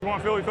You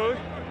want Philly?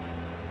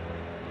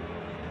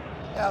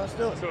 Yeah, let's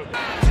do it.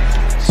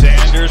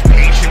 Sanders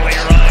patiently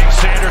running.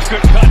 Sanders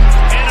good cut.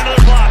 And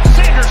another block.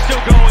 Sanders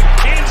still going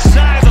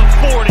inside the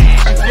 40.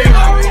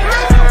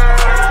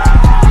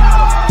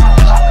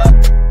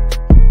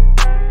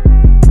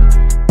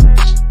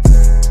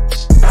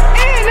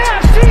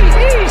 NFC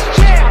East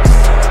champs.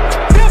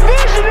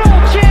 Divisional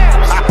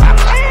champs.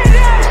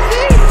 NFC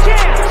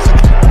champs.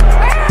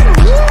 And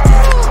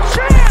world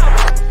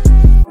champs.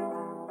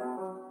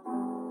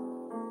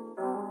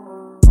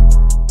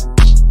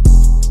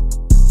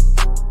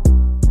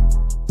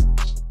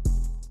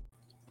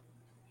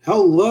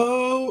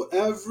 Hello,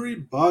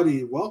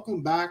 everybody.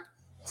 Welcome back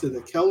to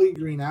the Kelly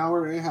Green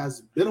Hour. It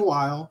has been a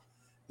while.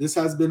 This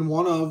has been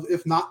one of,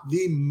 if not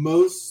the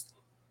most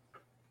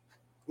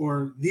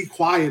or the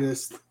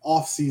quietest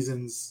off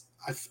seasons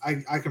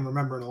I can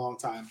remember in a long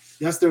time.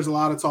 Yes, there's a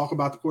lot of talk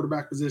about the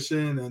quarterback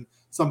position and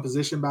some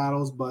position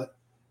battles, but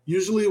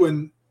usually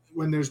when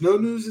there's no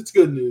news, it's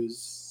good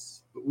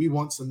news. But we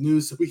want some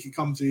news so we can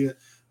come to you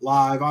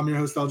live. I'm your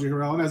host, LJ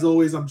Harrell, and as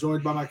always, I'm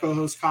joined by my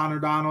co-host, Connor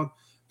Donald.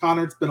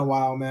 Connor, it's been a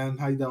while, man.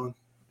 How you doing?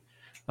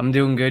 I'm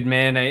doing good,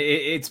 man.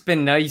 It's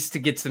been nice to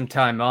get some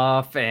time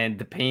off, and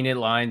the Painted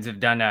Lines have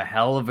done a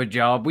hell of a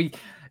job.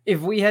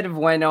 If we had have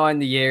went on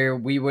the air,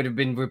 we would have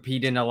been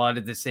repeating a lot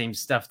of the same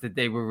stuff that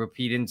they were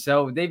repeating.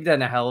 So they've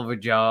done a hell of a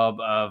job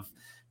of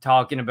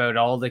talking about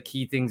all the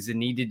key things that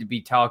needed to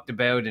be talked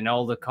about and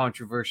all the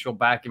controversial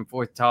back and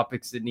forth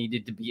topics that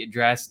needed to be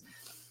addressed.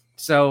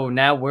 So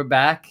now we're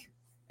back,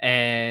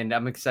 and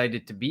I'm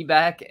excited to be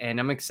back, and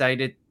I'm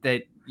excited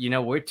that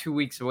we're 2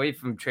 weeks away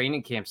from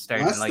training camp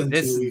starting. Less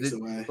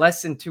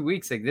than 2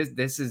 weeks. Like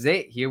this is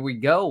it. Here we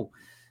go.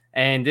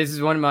 And this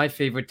is one of my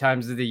favorite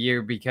times of the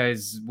year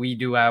because we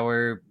do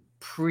our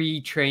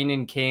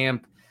pre-training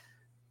camp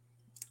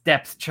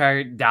depth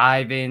chart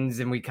dive-ins,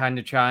 and we kind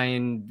of try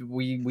and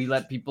we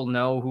let people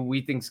know who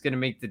we think is going to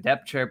make the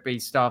depth chart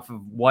based off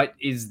of what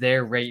is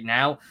there right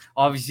now.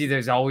 Obviously,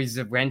 there's always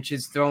the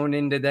wrenches thrown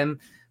into them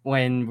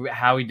when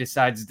Howie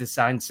decides to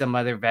sign some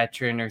other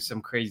veteran or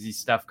some crazy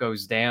stuff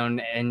goes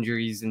down,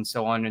 injuries and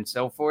so on and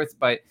so forth.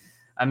 But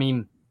I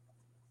mean,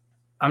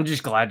 I'm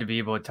just glad to be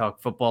able to talk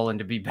football and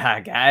to be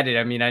back at it.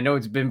 I mean, I know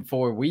it's been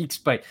 4 weeks,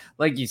 but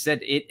like you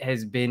said, it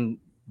has been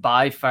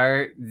by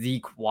far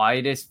the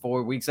quietest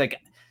 4 weeks.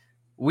 Like,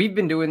 we've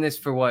been doing this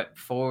for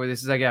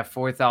this is like our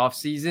fourth off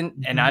season.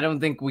 Mm-hmm. And I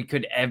don't think we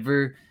could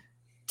ever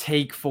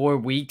take 4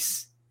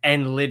 weeks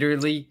and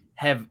literally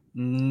have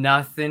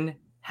nothing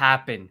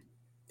happen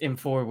in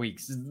 4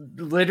 weeks.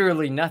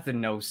 Literally nothing.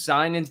 No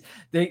signings.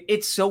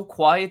 It's so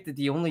quiet that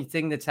the only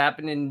thing that's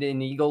happening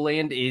in Eagle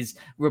Land is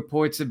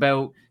reports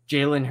about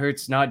Jalen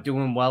Hurts not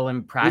doing well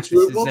in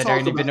practices that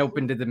aren't even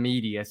open to the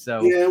media.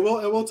 So yeah,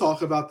 we'll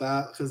talk about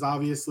that because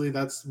obviously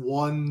that's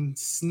one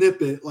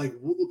snippet, like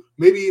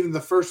maybe even the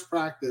first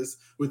practice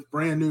with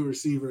brand new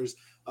receivers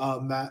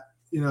that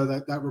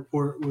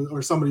report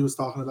or somebody was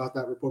talking about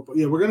that report. But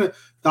yeah, we're going to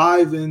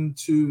dive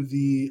into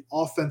the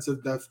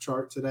offensive depth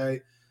chart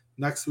today.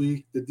 Next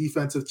week, the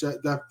defensive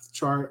depth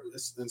chart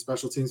and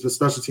special teams, but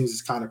special teams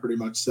is kind of pretty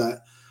much set.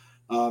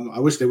 I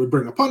wish they would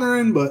bring a punter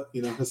in, but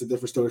that's a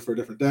different story for a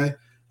different day.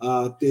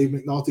 Dave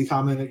McNulty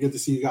commented, "Good to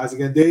see you guys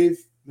again." Dave,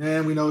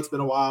 man, we know it's been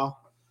a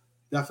while.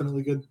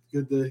 Definitely good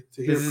to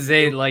hear. This is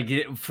it.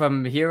 Like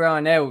from here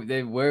on out,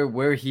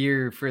 we're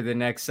here for the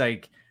next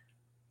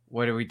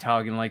what are we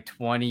talking, like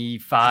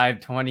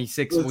 25,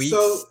 26 weeks?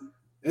 So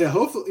yeah,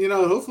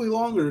 hopefully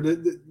longer.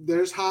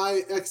 There's high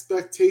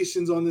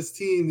expectations on this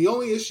team. The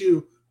only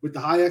issue with the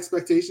high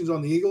expectations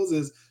on the Eagles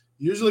is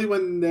usually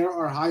when there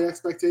are high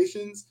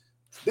expectations,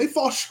 they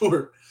fall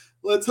short.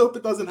 Let's hope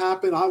it doesn't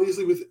happen.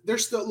 Obviously,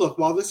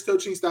 while this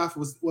coaching staff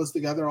was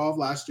together all of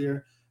last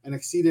year and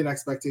exceeded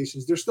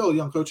expectations, they're still a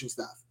young coaching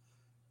staff.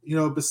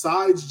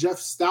 Besides Jeff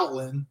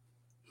Stoutland,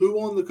 who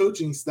on the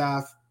coaching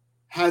staff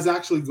has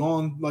actually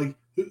gone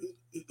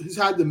who's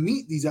had to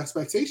meet these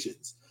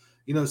expectations?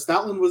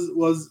 Stoutland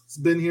was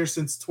been here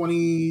since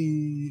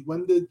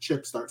when did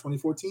Chip start?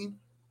 2014?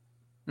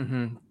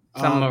 Mm-hmm.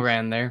 Somewhere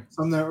around there.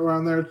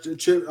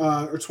 Chip,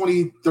 or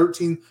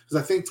 2013, because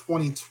I think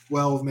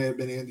 2012 may have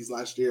been Andy's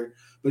last year.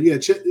 But yeah,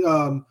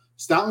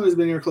 Stoutland has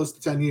been here close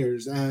to 10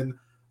 years. And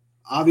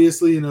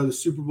obviously, the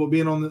Super Bowl,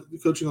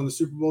 coaching on the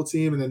Super Bowl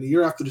team, and then the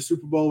year after the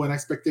Super Bowl when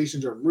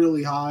expectations are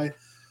really high,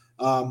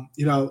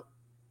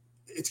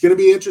 it's going to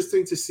be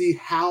interesting to see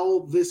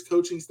how this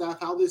coaching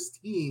staff, how this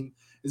team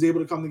is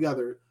able to come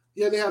together.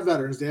 Yeah, they have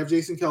veterans. They have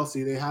Jason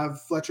Kelce. They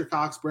have Fletcher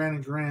Cox,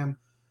 Brandon Graham.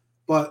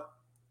 But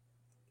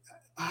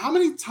how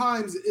many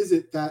times is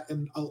it that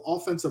an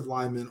offensive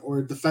lineman or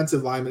a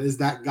defensive lineman is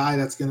that guy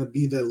that's going to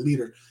be the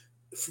leader?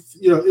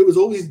 It was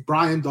always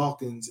Brian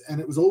Dawkins, and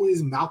it was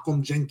always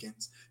Malcolm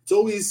Jenkins. It's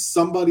always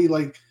somebody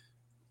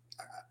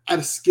at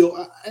a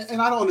skill.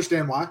 And I don't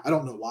understand why. I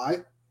don't know why.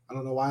 I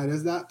don't know why it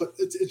is that. But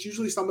it's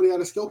usually somebody at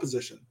a skill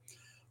position.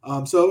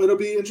 So it'll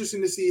be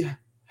interesting to see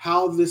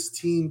how this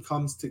team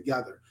comes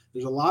together.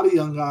 There's a lot of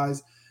young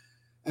guys,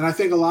 and I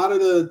think a lot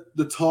of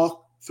the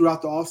talk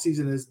throughout the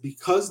offseason is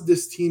because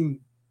this team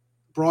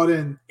brought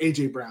in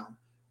A.J. Brown,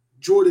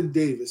 Jordan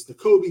Davis,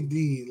 Nakobe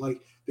Dean.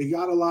 Like, they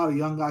got a lot of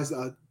young guys.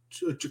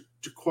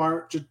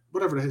 Jaquar,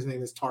 whatever his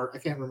name is, Tart. I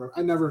can't remember.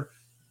 I never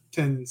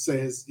can say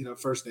his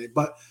first name,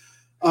 but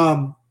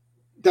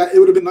that it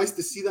would have been nice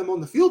to see them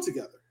on the field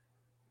together.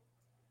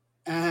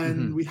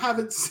 And we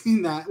haven't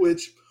seen that,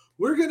 which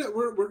we're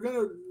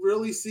gonna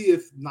really see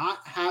if not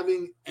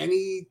having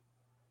any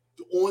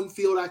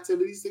on-field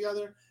activities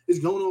together is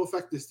going to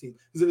affect this team.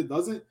 Because if it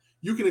doesn't,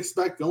 you can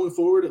expect going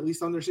forward, at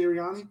least under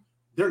Sirianni,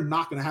 they're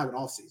not going to have an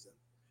off season.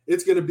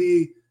 It's going to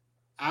be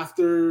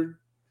after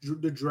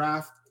the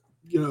draft,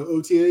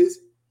 OTAs.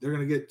 They're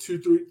going to get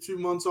 2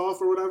 months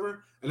off or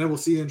whatever, and then we'll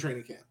see you in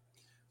training camp.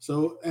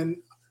 So, and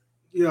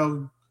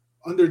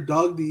under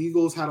Doug, the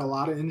Eagles had a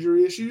lot of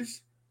injury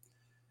issues.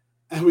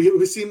 And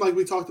it seemed like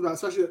we talked about,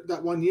 especially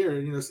that one year,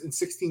 in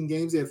 16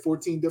 games, they had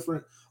 14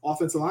 different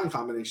offensive line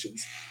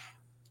combinations.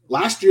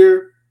 Last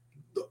year,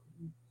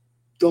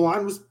 the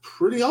line was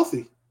pretty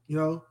healthy,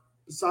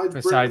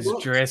 besides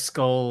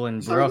Driscoll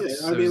and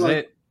Brooks. I mean,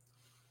 like,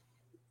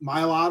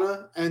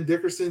 Mailata and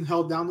Dickerson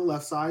held down the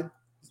left side,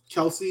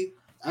 Kelsey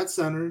at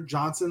center,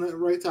 Johnson at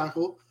right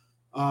tackle,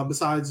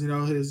 besides,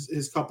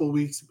 his couple of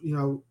weeks,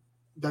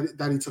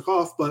 that he took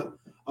off. But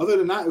other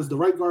than that, it was the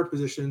right guard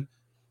position.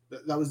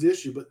 That was the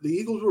issue. But the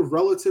Eagles were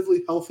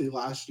relatively healthy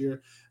last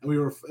year, and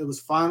it was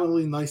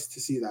finally nice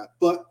to see that.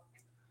 But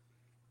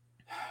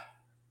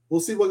we'll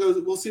see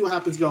what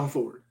happens going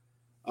forward.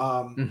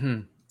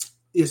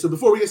 Yeah, so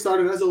before we get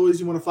started, as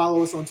always, you want to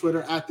follow us on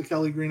Twitter at the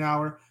Kelly Green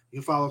Hour. You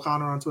can follow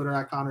Connor on Twitter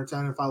at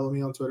Connor10 and follow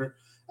me on Twitter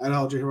at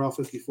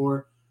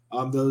LJHarrell54.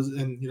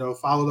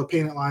 Follow the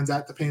Painted Lines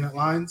at the Painted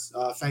Lines.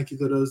 Thank you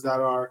to those that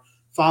are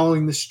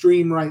following the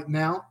stream right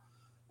now.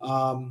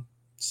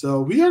 So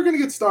we are going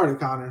to get started,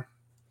 Connor.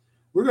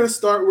 We're going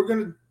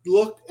to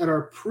look at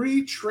our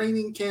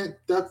pre-training camp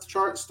depth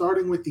chart,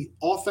 starting with the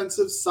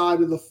offensive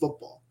side of the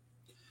football.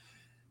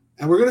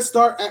 And we're going to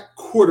start at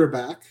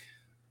quarterback.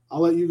 I'll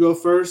let you go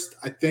first.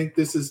 I think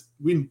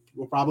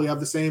we'll probably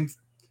have the same.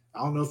 I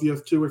don't know if you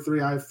have 2 or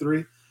 3. I have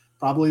 3.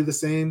 Probably the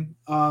same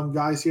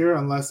guys here,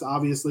 unless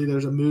obviously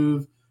there's a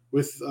move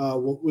with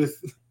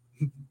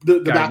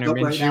the backup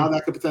right now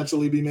that could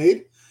potentially be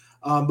made.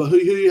 But who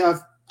do you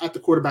have at the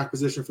quarterback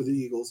position for the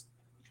Eagles?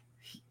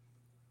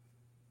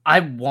 I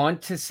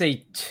want to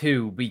say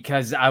 2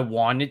 because I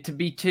want it to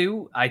be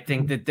 2. I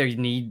think that they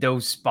need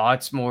those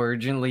spots more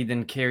urgently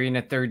than carrying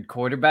a third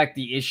quarterback.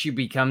 The issue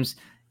becomes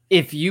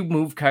if you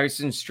move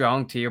Carson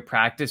Strong to your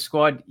practice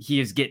squad,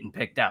 he is getting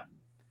picked up.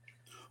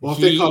 Well, if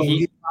they call him,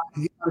 he's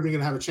not even going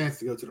to have a chance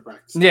to go to the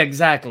practice. Yeah,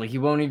 exactly. He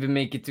won't even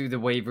make it through the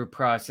waiver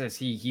process.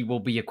 He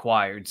will be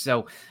acquired.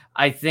 So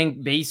I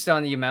think based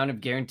on the amount of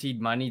guaranteed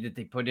money that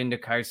they put into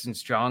Carson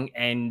Strong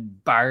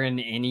and barring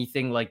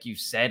anything like you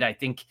said, I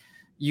think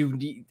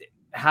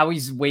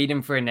Howie's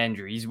waiting for an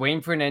injury. He's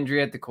waiting for an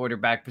injury at the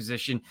quarterback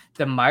position.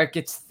 The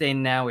market's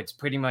thin now. It's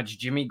pretty much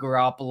Jimmy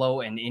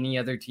Garoppolo and any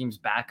other team's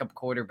backup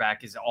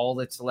quarterback is all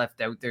that's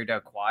left out there to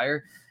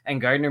acquire.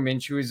 And Gardner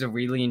Minshew is a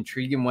really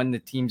intriguing one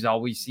that teams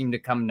always seem to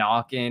come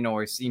knocking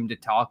or seem to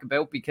talk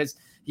about because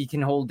he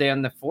can hold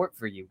down the fort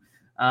for you.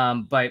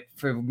 But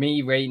for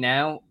me right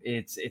now,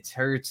 it's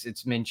Hurts,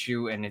 it's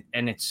Minshew,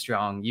 and it's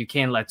Strong. You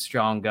can't let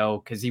Strong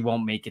go because he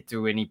won't make it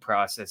through any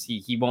process.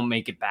 He won't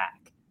make it back.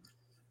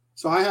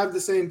 So I have the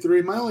same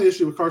 3. My only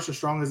issue with Carson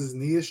Strong is his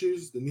knee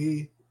issues, the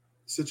knee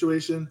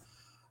situation.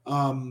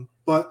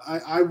 But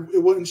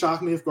it wouldn't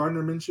shock me if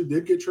Gardner Minshew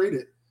did get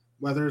traded,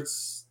 whether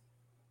it's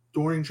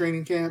during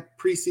training camp,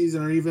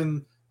 preseason, or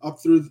even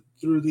up through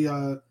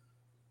the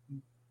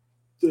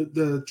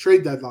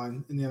trade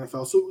deadline in the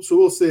NFL. So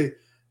we'll see.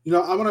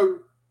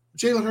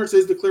 Jalen Hurts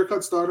is the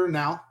clear-cut starter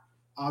now,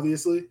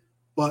 obviously,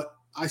 but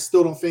I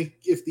still don't think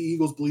if the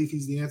Eagles believe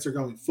he's the answer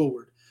going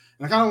forward.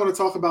 And I kind of want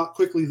to talk about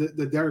quickly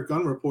the Derek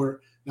Gunn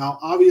report. Now,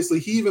 obviously,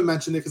 he even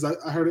mentioned it because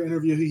I heard an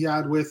interview he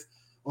had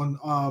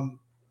on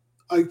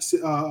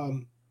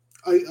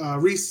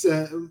Reese,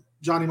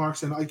 Johnny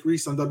Marks and Ike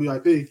Reese on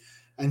WIP.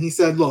 And he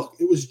said, look,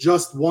 it was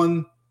just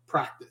one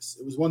practice.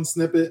 It was one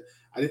snippet.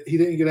 He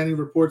didn't get any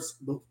reports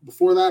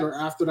before that or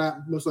after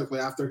that, most likely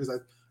after, because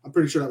I'm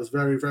pretty sure that was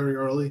very, very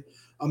early.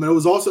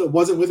 It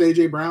wasn't with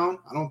A.J. Brown.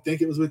 I don't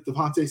think it was with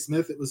Devontae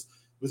Smith. It was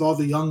with all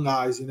the young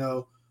guys, It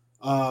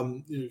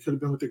could have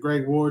been with the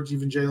Greg Wards,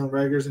 even Jalen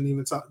Reagers, and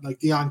even like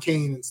Deion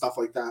Kane and stuff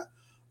like that.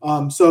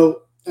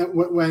 So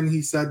when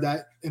he said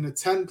that in a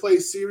 10-play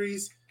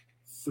series,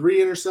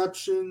 3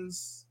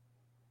 interceptions,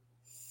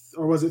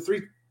 or was it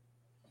 3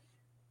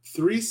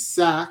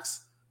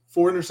 sacks,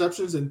 4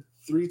 interceptions, and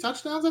 3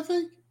 touchdowns, I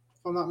think,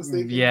 if I'm not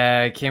mistaken.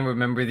 Yeah, I can't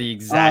remember the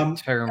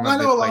exact term. And I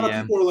know a lot of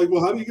people are like,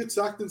 well, how do you get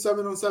sacked in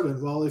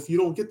 7-on-7? Well, if you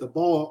don't get the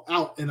ball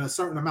out in a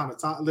certain amount of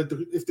time,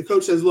 if the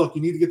coach says, look,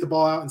 you need to get the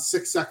ball out in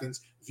 6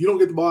 seconds, if you don't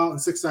get the ball out in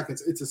 6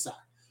 seconds, it's a sack.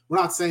 We're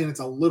not saying it's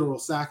a literal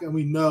sack, and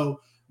we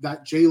know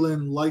that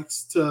Jalen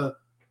likes to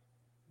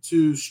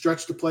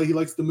stretch the play. He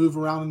likes to move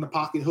around in the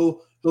pocket.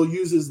 He'll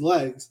use his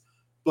legs.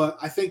 But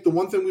I think the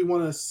one thing we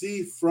want to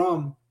see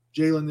from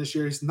Jalen this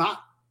year is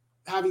not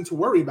having to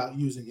worry about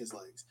using his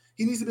legs.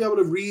 He needs to be able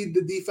to read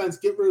the defense,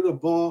 get rid of the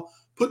ball,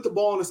 put the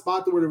ball in a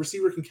spot where the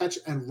receiver can catch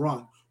and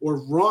run,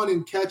 or run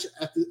and catch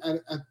at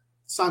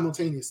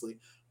simultaneously.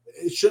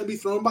 It shouldn't be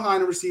thrown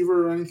behind a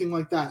receiver or anything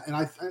like that.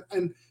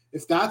 And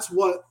if that's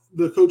what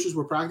the coaches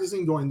were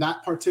practicing during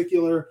that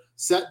particular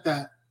set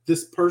that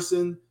this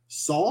person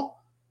saw,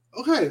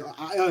 okay,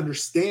 I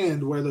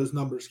understand where those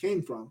numbers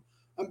came from.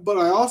 But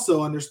I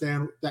also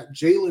understand that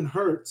Jalen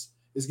Hurts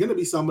is going to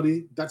be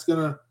somebody that's going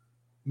to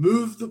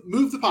move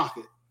the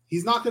pocket.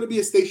 He's not going to be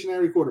a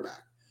stationary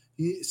quarterback.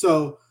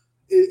 So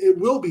it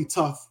will be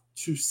tough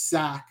to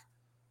sack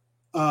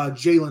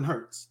Jalen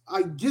Hurts.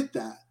 I get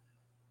that.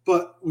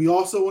 But we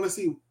also want to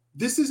see,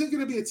 this isn't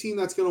going to be a team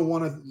that's going to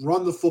want to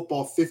run the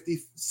football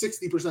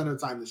 60% of the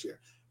time this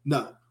year.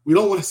 No, we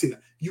don't want to see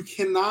that. You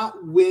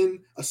cannot win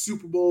a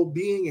Super Bowl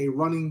being a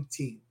running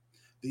team.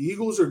 The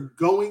Eagles are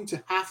going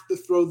to have to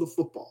throw the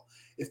football.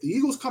 If the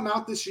Eagles come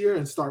out this year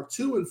and start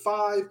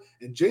 2-5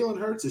 and Jalen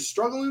Hurts is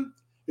struggling,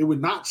 it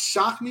would not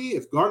shock me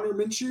if Gardner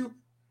Minshew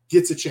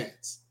gets a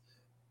chance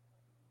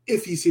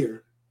if he's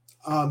here.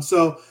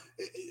 So,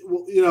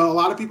 you know, a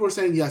lot of people are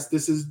saying, yes,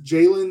 this is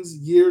Jalen's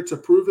year to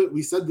prove it.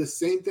 We said the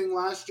same thing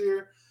last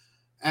year,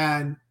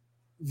 and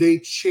they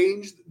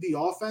changed the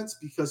offense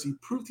because he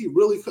proved he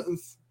really couldn't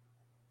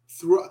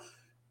throw.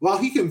 While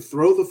he can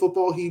throw the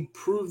football, he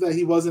proved that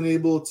he wasn't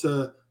able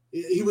to.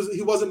 He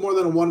wasn't more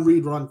than a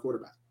one-read run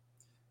quarterback.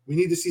 We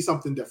need to see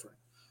something different.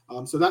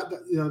 So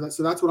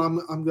that's what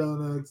I'm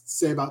going to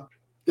say about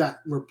that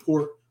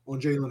report on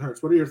Jalen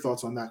Hurts. What are your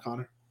thoughts on that,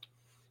 Connor?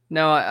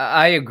 No,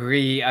 I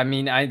agree. I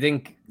mean, I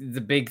think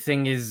the big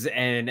thing is,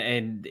 and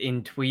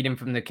in tweeting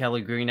from the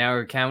Kelly Greenhour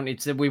account,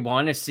 it's that we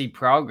want to see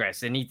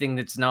progress. Anything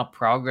that's not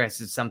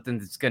progress is something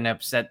that's going to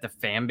upset the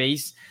fan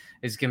base.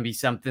 Is going to be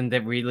something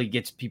that really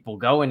gets people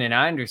going. And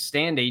I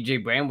understand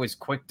AJ Brown was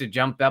quick to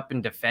jump up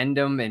and defend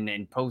him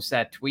and post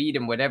that tweet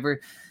and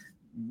whatever.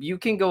 You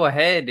can go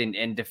ahead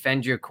and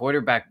defend your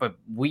quarterback, but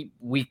we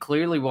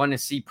clearly want to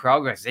see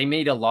progress. They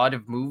made a lot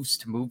of moves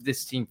to move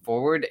this team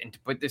forward and to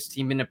put this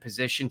team in a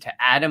position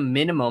to, at a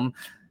minimum,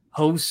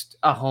 host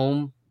a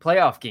home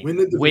playoff game,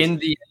 win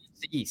the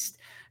East.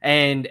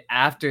 And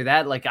after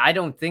that, like, I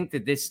don't think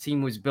that this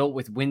team was built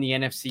with win the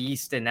NFC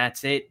East and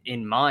that's it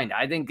in mind.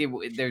 I think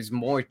there's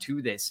more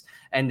to this,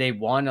 and they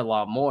won a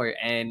lot more.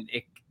 And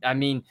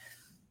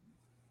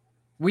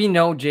we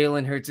know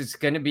Jalen Hurts is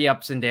going to be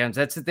ups and downs.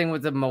 That's the thing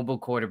with the mobile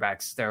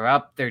quarterbacks. They're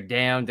up, they're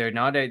down. They're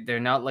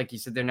not like you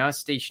said, they're not a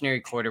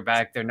stationary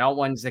quarterback. They're not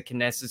ones that can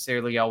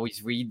necessarily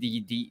always read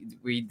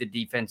the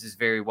defenses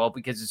very well,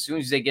 because as soon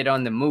as they get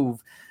on the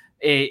move,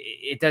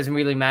 it doesn't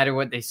really matter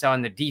what they saw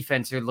in the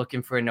defense. They're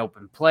looking for an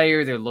open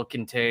player. They're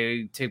looking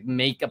to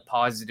make a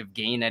positive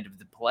gain out of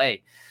the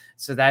play.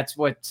 So that's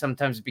what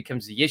sometimes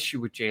becomes the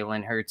issue with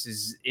Jalen Hurts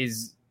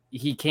is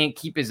he can't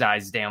keep his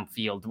eyes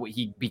downfield.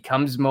 He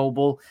becomes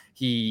mobile.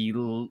 He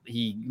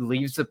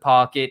leaves the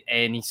pocket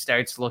and he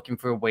starts looking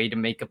for a way to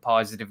make a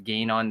positive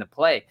gain on the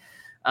play.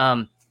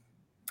 And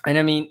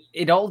I mean,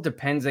 it all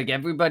depends. Like,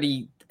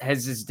 everybody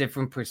has this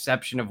different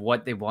perception of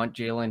what they want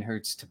Jalen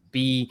Hurts to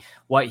be,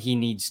 what he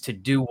needs to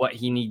do, what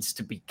he needs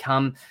to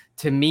become.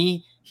 To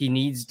me, he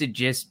needs to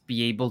just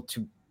be able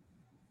to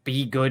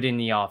be good in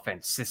the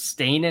offense,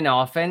 sustain an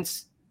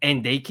offense,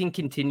 and they can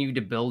continue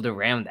to build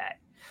around that.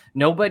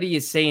 Nobody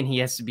is saying he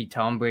has to be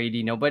Tom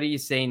Brady. Nobody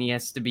is saying he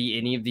has to be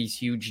any of these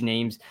huge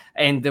names.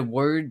 And the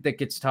word that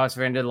gets tossed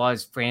around a lot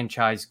is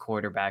franchise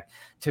quarterback.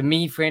 To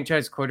me,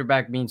 franchise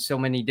quarterback means so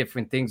many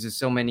different things to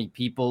so many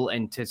people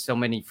and to so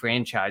many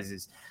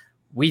franchises.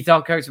 We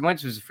thought Carson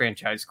Wentz was a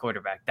franchise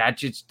quarterback. That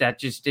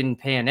just didn't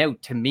pan out.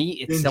 To me,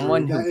 it's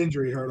that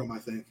injury hurt him, I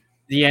think.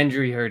 The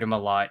injury hurt him a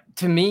lot.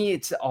 To me,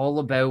 it's all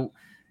about,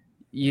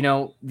 you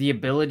know, the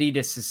ability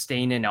to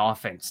sustain an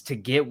offense, to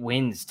get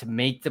wins, to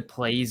make the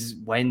plays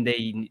when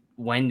they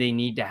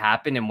need to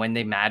happen and when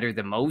they matter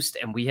the most.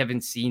 And we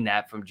haven't seen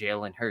that from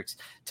Jalen Hurts.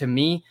 To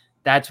me,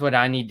 that's what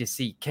I need to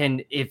see.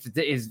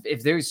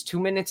 If there's 2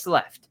 minutes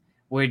left,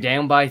 we're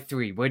down by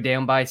 3, we're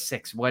down by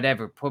 6,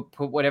 whatever, put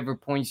whatever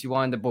points you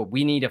want on the board.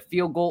 We need a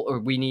field goal or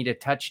we need a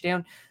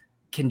touchdown.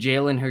 Can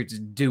Jalen Hurts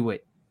do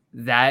it?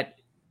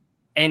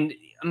 And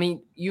I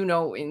mean, you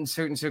know, in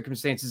certain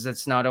circumstances,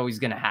 that's not always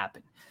going to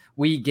happen.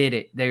 We get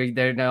it.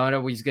 They're not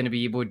always going to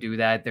be able to do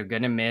that. They're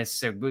going to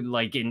miss.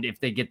 And if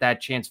they get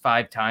that chance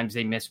 5 times,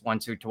 they miss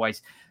once or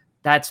twice.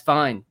 That's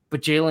fine.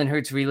 But Jalen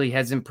Hurts really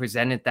hasn't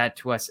presented that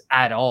to us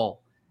at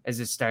all as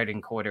a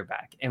starting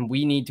quarterback. And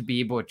we need to be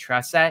able to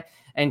trust that,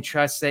 and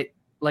trust that,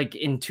 like,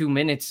 in 2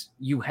 minutes,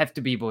 you have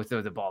to be able to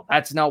throw the ball.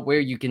 That's not where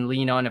you can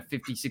lean on a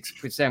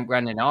 56%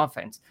 running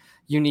offense.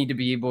 You need to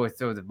be able to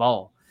throw the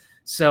ball.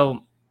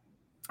 So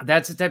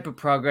that's the type of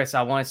progress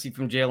I want to see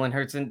from Jalen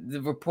Hurts. And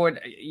the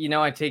report, you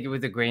know, I take it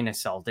with a grain of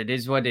salt. It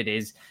is what it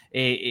is.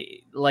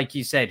 Like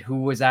you said,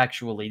 who was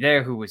actually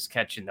there, who was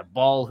catching the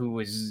ball, who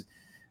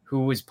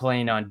who was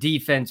playing on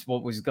defense,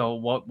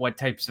 what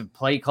types of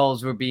play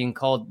calls were being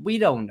called. We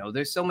don't know.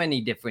 There's so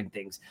many different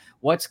things.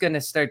 What's going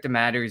to start to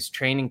matter is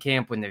training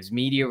camp when there's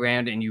media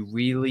around and you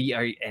really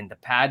are, and the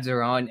pads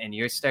are on and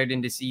you're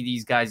starting to see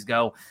these guys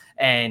go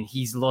and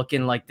he's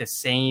looking like the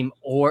same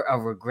or a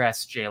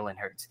regressed Jalen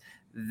Hurts.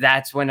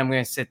 That's when I'm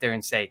going to sit there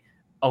and say,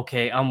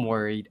 okay, I'm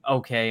worried.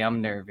 Okay,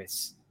 I'm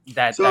nervous.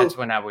 That's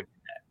when I would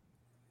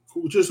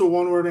do that. Just a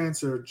one-word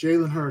answer.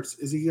 Jalen Hurts,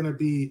 is he going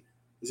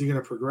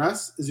to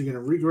progress? Is he going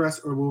to regress?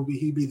 Or will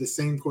he be the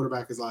same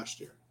quarterback as last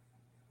year?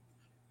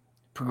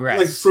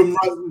 Progress.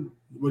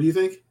 What do you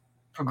think?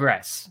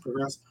 Progress.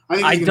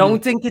 I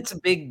don't think it's a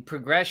big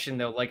progression,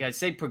 though. Like I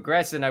say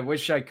progress, and I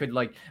wish I could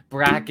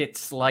bracket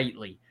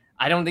slightly.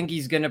 I don't think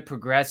he's going to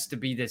progress to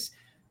be this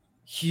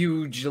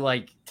huge,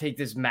 take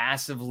this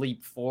massive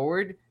leap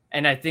forward.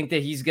 And I think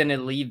that he's going to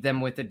leave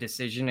them with a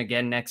decision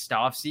again next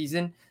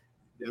offseason.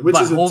 Yeah, which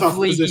is a tough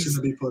position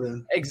to be put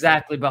in.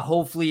 Exactly. But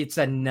hopefully it's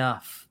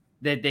enough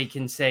that they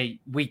can say,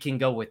 we can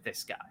go with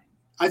this guy.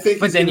 I think,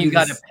 but then you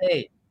got to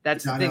pay.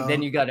 That's the thing.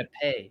 Then you got to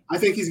pay. I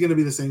think he's going to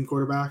be the same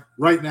quarterback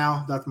right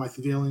now. That's my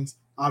feelings.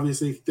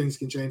 Obviously, things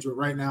can change, but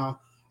right now,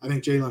 I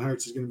think Jalen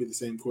Hurts is going to be the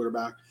same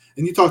quarterback.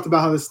 And you talked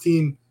about how this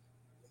team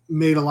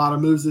made a lot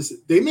of moves.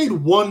 They made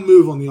one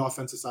move on the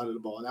offensive side of the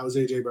ball, and that was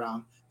A.J.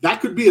 Brown.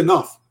 That could be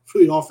enough for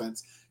the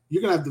offense.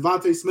 You're going to have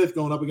Devontae Smith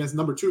going up against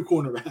number 2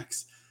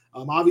 cornerbacks.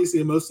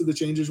 Obviously, most of the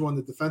changes were on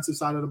the defensive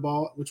side of the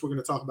ball, which we're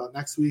going to talk about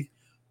next week.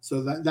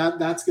 So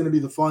that's going to be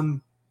the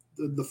fun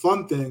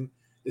thing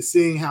is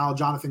seeing how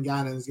Jonathan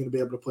Gannon is going to be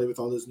able to play with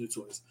all those new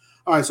toys.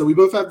 All right, so we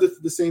both have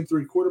the same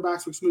 3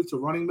 quarterbacks. Let's move to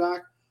running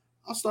back.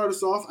 I'll start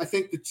us off. I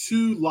think the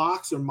 2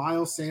 locks are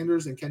Miles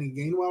Sanders and Kenny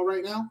Gainwell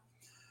right now.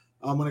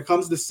 When it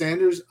comes to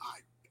Sanders,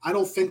 I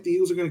don't think the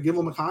Eagles are going to give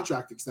him a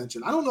contract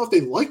extension. I don't know if they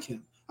like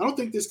him. I don't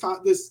think this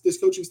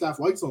coaching staff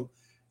likes him.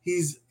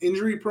 He's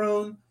injury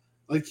prone.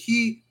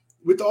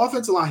 With the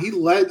offensive line, he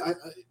led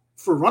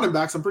for running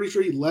backs. I'm pretty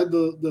sure he led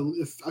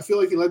I feel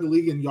like he led the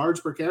league in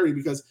yards per carry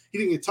because he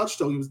didn't get touched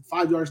till he was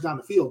 5 yards down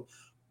the field.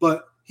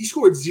 But he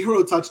scored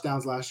 0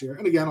 touchdowns last year.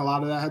 And again, a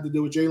lot of that had to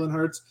do with Jalen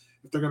Hurts.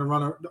 If they're going to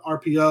run an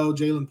RPO,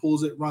 Jalen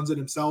pulls it, runs it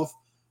himself.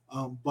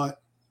 But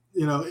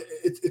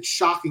it's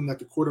shocking that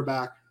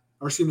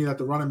that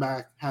the running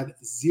back had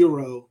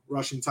 0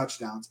 rushing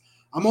touchdowns.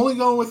 I'm only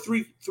going with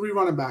three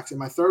running backs. And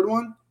my third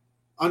one,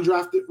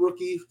 undrafted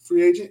rookie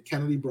free agent,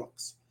 Kennedy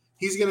Brooks.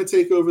 He's going to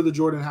take over the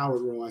Jordan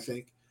Howard role, I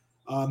think.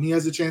 He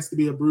has a chance to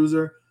be a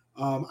bruiser.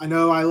 I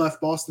know I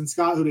left Boston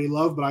Scott, who they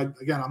love, but I'm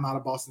not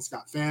a Boston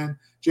Scott fan.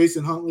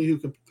 Jason Huntley, who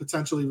could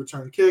potentially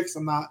return kicks.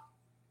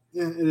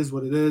 It is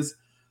what it is.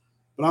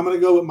 But I'm going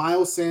to go with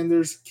Miles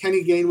Sanders,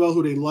 Kenny Gainwell,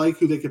 who they like,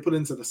 who they can put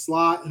into the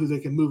slot, who they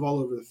can move all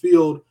over the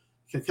field,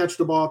 can catch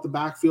the ball at the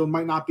backfield,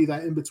 might not be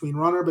that in-between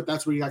runner, but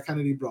that's where you got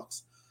Kennedy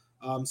Brooks.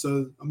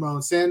 So I'm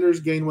going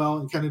Sanders, Gainwell,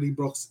 and Kennedy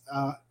Brooks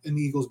in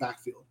the Eagles'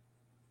 backfield.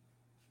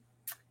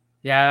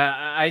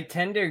 Yeah, I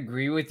tend to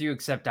agree with you,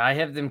 except I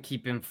have them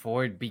keep him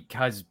forward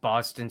because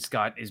Boston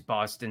Scott is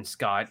Boston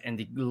Scott, and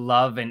the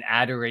love and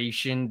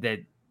adoration that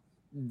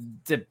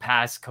the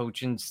past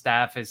coaching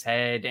staff has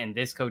had and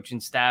this coaching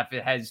staff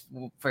has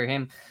for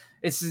him.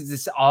 It's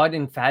this odd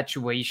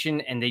infatuation,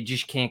 and they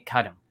just can't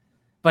cut him.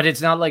 But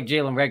it's not like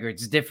Jalen Reagor.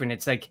 It's different.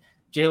 It's like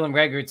Jalen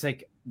Reagor. It's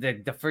like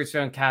the first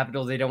round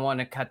capital. They don't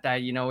want to cut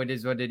that. It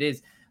is what it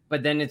is.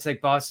 But then it's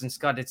like Boston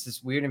Scott. It's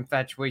this weird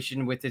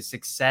infatuation with his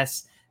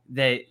success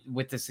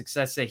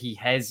that he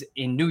has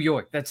in New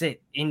York. That's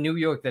it. In New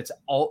York, that's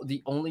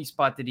the only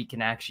spot that he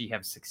can actually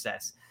have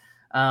success.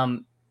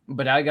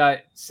 But I got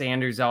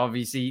Sanders,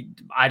 obviously.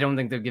 I don't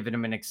think they're giving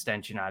him an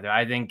extension either.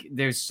 I think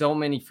there's so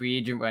many free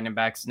agent running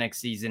backs next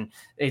season.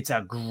 It's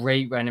a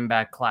great running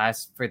back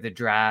class for the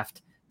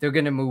draft. They're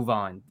going to move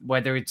on.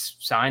 Whether it's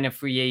sign a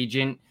free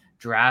agent,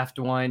 draft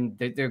one,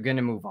 they're going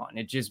to move on.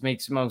 It just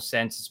makes most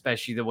sense,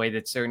 especially the way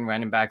that certain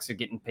running backs are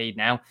getting paid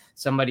now.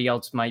 Somebody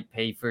else might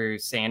pay for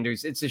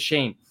Sanders. It's a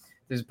shame.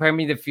 There's a part of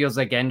me that feels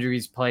like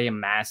injuries play a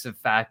massive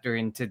factor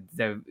into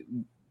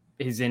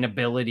his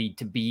inability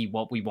to be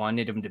what we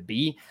wanted him to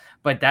be.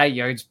 But that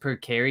yards per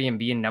carry and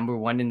being number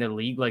 1 in the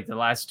league, like the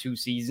last 2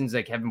 seasons,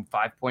 like having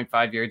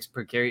 5.5 yards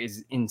per carry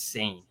is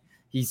insane.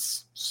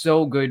 He's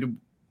so good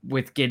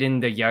with getting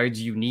the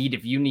yards you need.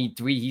 If you need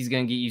 3, he's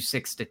going to get you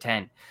 6 to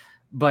 10.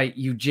 But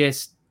you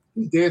just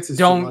he dances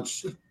too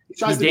much. He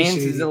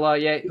dances a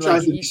lot. Yeah, he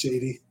tries to be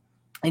shady.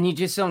 And you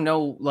just don't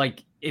know,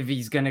 if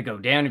he's going to go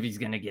down, if he's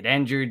going to get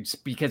injured,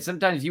 because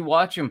sometimes you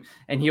watch him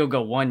and he'll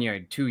go 1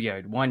 yard, 2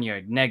 yard, 1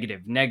 yard,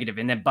 negative,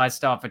 and then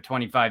bust off a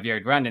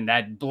 25-yard run, and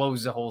that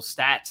blows the whole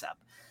stats up.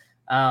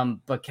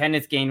 But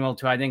Kenneth Gainwell,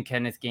 too, I think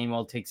Kenneth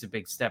Gainwell takes a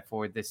big step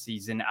forward this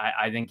season.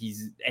 I think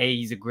he's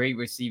a great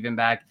receiving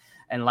back.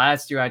 And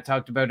last year I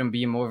talked about him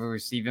being more of a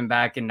receiving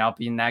back and not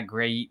being that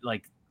great,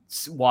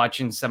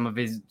 watching some of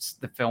the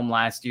film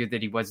last year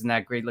that he wasn't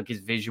that great, his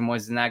vision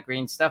wasn't that great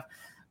and stuff.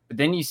 But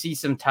then you see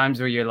some times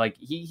where you're like,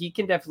 he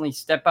can definitely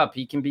step up.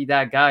 He can be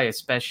that guy,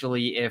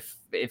 especially if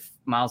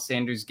Miles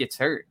Sanders gets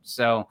hurt.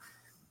 So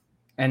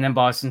And then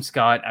Boston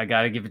Scott, I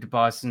got to give it to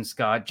Boston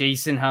Scott.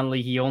 Jason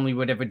Huntley, he only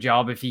would have a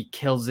job if he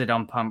kills it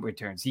on punt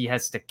returns. He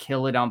has to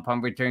kill it on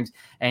punt returns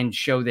and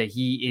show that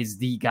he is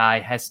the guy,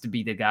 has to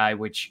be the guy,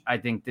 which I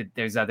think that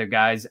there's other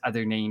guys,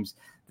 other names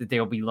that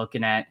they'll be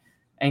looking at.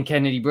 And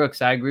Kennedy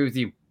Brooks, I agree with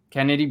you.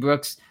 Kennedy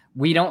Brooks,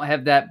 we don't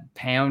have that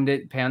pound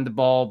the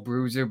ball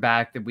bruiser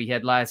back that we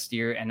had last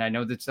year. And I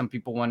know that some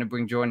people want to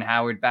bring Jordan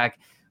Howard back,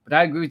 but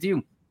I agree with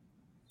you.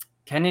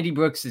 Kennedy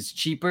Brooks is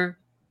cheaper,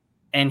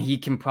 and he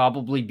can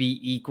probably be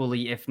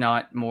equally, if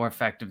not more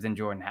effective than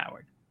Jordan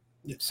Howard.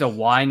 Yeah. So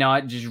why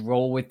not just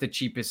roll with the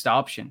cheapest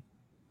option?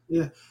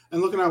 Yeah.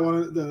 And looking at one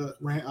of the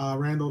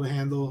Randall to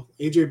handle,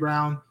 A.J.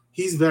 Brown,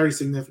 he's very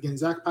significant.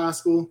 Zach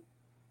Pascal,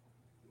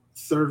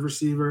 third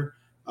receiver.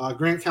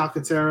 Grant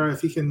Calcaterra,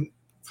 if he can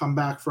come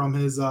back from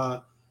his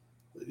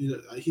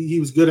he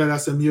was good at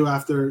SMU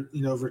after,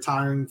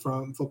 retiring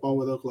from football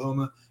with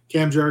Oklahoma.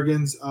 Cam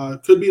Jurgens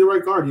could be the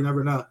right guard. You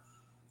never know.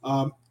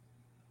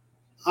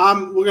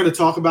 We're going to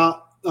talk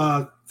about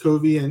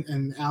Covey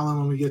and Allen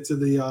when we get to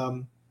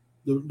the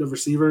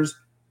receivers.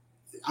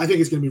 I think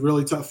it's going to be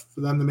really tough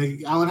for them to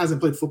make. Allen hasn't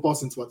played football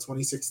since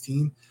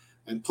 2016,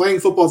 and playing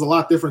football is a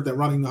lot different than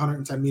running the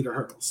 110-meter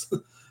hurdles.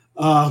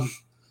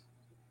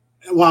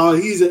 While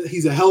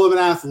he's a hell of an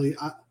athlete,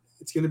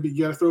 it's going to be,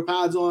 you got to throw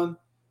pads on.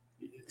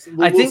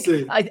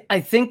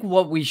 I think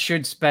what we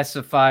should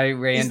specify,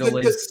 Randall,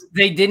 is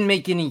they didn't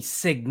make any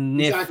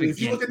significant. Exactly. If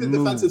you look at the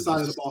defensive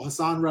side of the ball,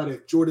 Hassan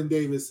Reddick, Jordan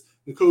Davis,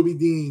 Nakobe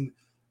Dean,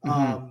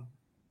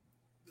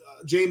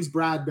 James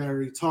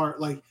Bradbury,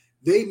 Tart,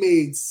 they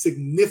made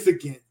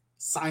significant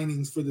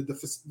signings for the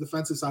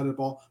defensive side of the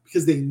ball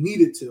because they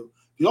needed to.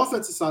 The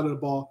offensive side of the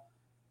ball,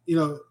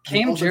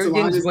 Cam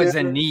Jurgens was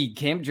a need.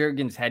 Cam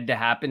Jurgens had to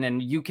happen,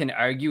 and you can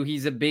argue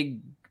he's a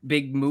big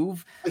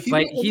move,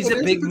 but he's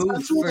a big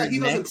move for that he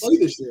doesn't play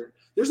this year.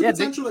 There's a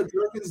potential that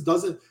Jurgens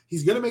doesn't.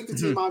 He's going to make the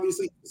team,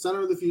 obviously,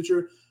 center of the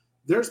future.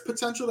 There's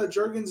potential that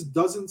Jurgens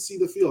doesn't see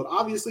the field.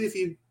 Obviously,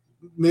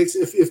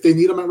 if they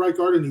need him at right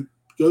guard and he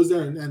goes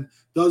there and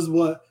does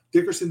what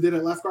Dickerson did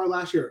at left guard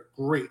last year,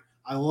 great.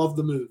 I love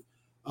the move.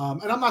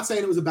 And I'm not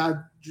saying it was a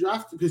bad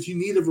draft because you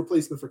need a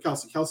replacement for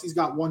Kelsey. Kelsey's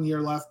got 1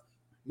 year left.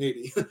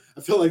 Maybe.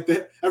 I feel like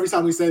that every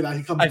time we say that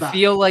he comes back. I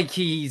feel like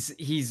he's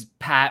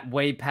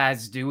way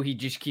past due. He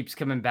just keeps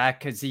coming back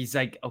because he's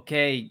like,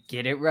 okay,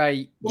 get it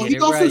right. Well, he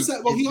also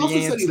said he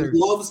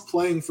loves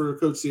playing for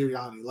Coach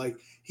Sirianni.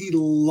 He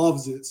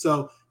loves it.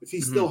 So if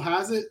he still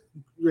has it,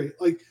 great.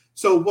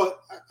 So what?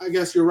 I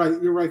guess you're right.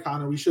 You're right,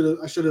 Connor. I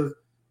should have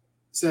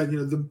said,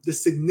 the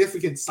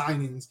significant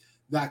signings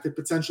that could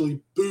potentially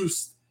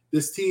boost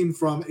this team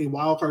from a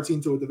wild card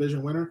team to a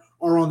division winner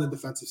are on the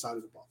defensive side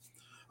of the ball.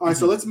 All right,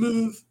 so let's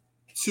move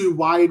to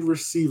wide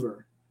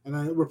receiver.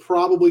 And we're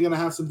probably going to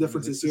have some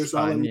differences here, so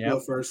I'll let you go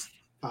first,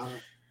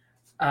 Connor.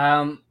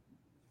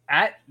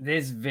 At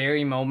this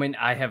very moment,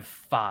 I have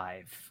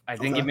 5. I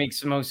think it makes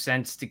the most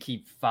sense to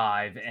keep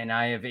 5. And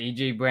I have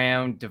A.J.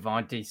 Brown,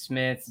 Devontae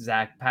Smith,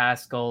 Zach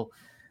Pascal,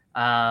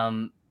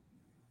 Quez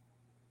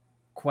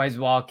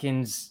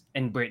Watkins,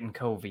 and Britton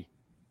Covey.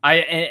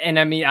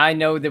 I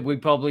know that we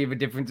probably have a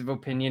difference of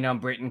opinion on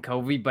Britton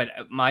Covey, but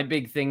my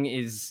big thing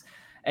is –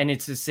 and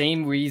it's the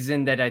same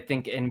reason that I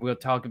think, and we'll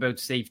talk about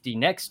safety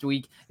next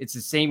week, it's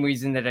the same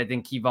reason that I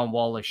think Kevon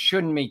Wallace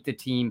shouldn't make the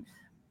team,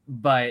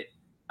 but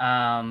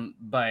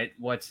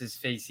what's his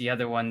face? The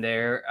other one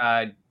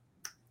there,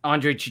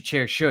 Andre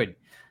Chichère should.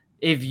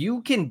 If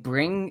you can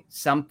bring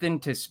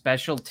something to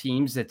special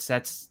teams that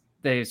sets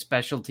the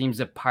special teams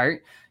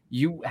apart,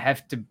 you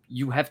have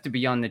to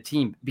be on the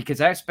team,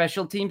 because our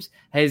special teams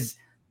has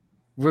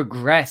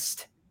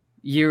regressed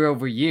year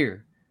over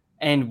year.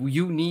 And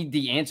you need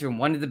the answer. And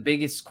one of the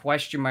biggest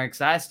question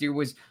marks last year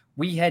was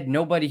we had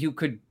nobody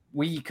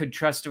we could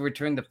trust to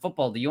return the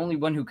football. The only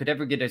one who could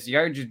ever get us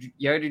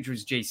yardage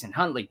was Jason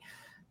Huntley.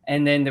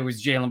 And then there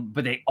was Jalen,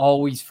 but they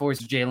always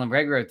forced Jalen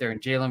Reagor out there.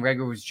 And Jalen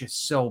Reagor was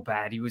just so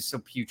bad. He was so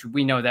putrid.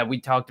 We know that. We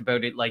talked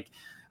about it,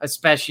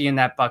 especially in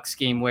that Bucs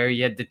game where he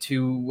had the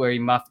 2 where he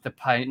muffed the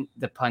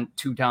punt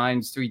 2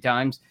 times, 3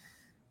 times.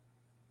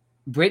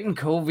 Britton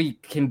Covey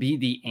can be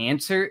the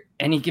answer,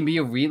 and he can be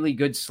a really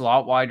good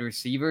slot wide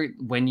receiver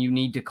when you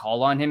need to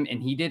call on him.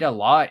 And he did a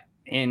lot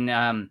in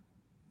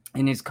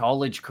his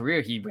college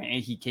career.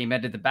 He came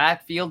out of the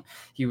backfield.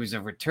 He was a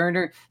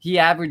returner. He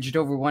averaged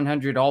over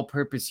 100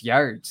 all-purpose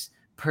yards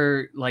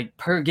per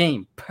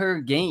game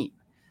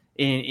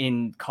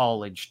in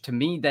college. To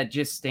me, that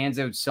just stands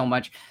out so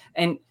much.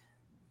 And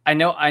I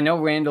know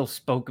Randall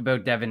spoke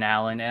about Devin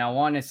Allen, and I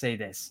want to say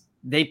this: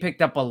 they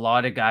picked up a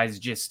lot of guys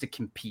just to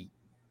compete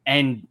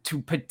and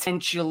to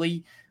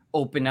potentially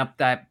open up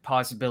that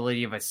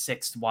possibility of a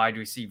 6th wide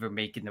receiver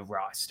making the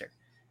roster.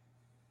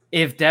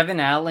 If Devin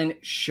Allen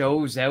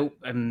shows out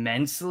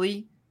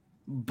immensely,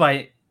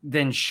 but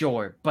then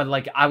sure. But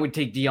I would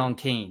take Deon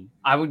Cain.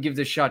 I would give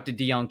the shot to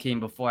Deon Cain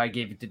before I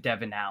gave it to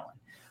Devin Allen.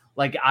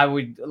 I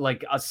would a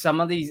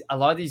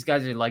lot of these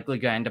guys are likely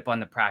going to end up on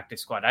the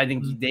practice squad. I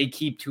think they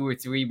keep 2 or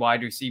 3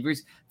 wide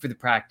receivers for the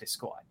practice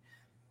squad.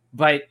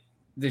 But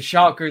The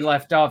shocker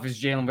left off is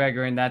Jalen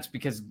Reagor, and that's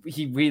because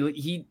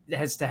he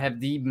has to have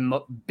the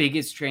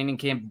biggest training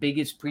camp,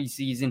 biggest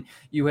preseason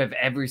you have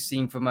ever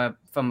seen from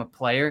a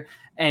player.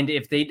 And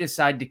if they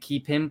decide to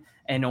keep him,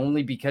 and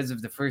only because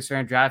of the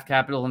first-round draft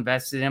capital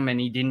invested in him, and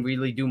he didn't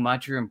really do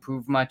much or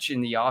improve much in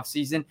the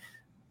offseason,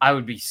 I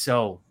would be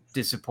so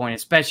disappointed,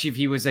 especially if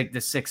he was like the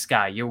sixth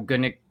guy. You're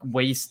going to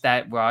waste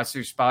that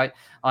roster spot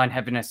on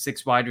having a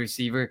 6 wide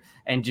receiver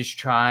and just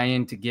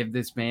trying to give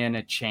this man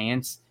a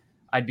chance.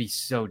 I'd be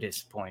so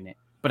disappointed.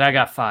 But I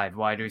got 5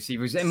 wide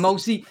receivers, and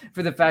mostly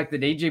for the fact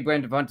that A.J.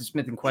 Brown, Devonta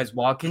Smith, and Quez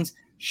Watkins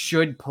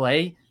should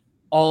play,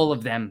 all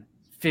of them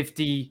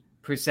 50%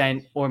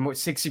 or more,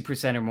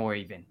 60% or more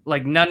even.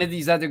 Like, none of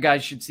these other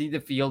guys should see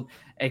the field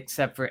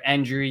except for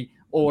injury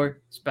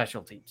or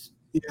special teams.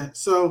 Yeah,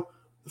 so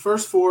the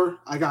first 4,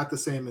 I got the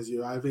same as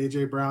you. I have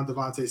A.J. Brown,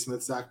 Devonta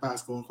Smith, Zach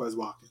Pascal, and Quez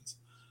Watkins.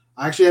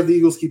 I actually have the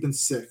Eagles keeping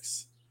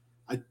 6.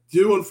 I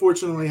do,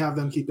 unfortunately, have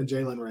them keeping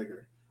Jalen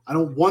Reagor. I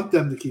don't want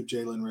them to keep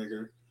Jalen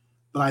Reagor,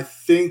 but I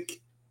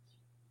think,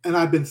 and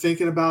I've been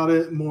thinking about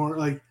it more,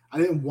 like I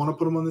didn't want to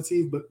put him on the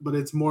team, but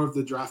it's more of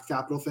the draft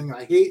capital thing.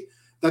 I hate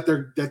that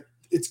that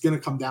it's going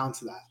to come down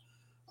to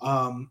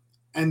that.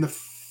 And the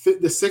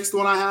 6th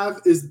one I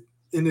have is,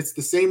 and it's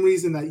the same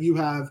reason that you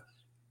have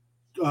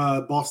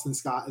Boston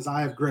Scott, as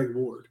I have Greg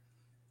Ward.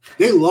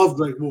 They love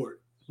Greg Ward.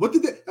 What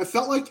did they? I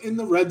felt like in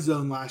the red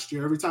zone last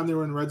year, every time they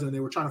were in the red zone, they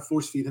were trying to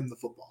force feed him the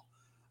football.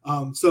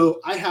 So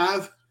I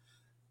have.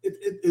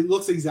 It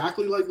looks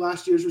exactly like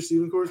last year's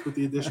receiving course with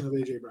the addition of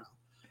A.J.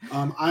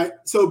 Brown.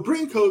 So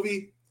Britton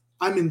Covey,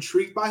 I'm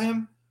intrigued by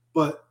him,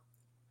 but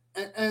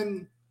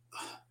and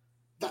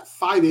that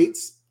 5'8"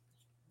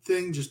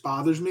 thing just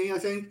bothers me, I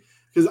think,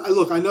 because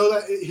I know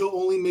that he'll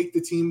only make the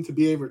team to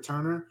be a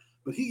returner,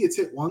 but he gets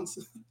hit once.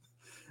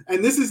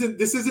 And this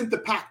isn't the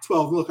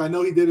Pac-12. Look, I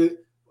know he did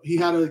it. He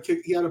had a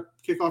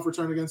kickoff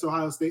return against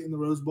Ohio State in the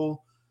Rose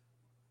Bowl.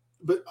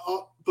 But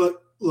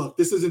look,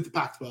 this isn't the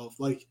Pac-12.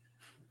 Like,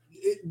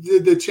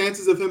 the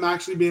chances of him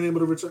actually being able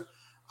to return,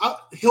 I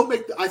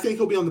think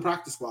he'll be on the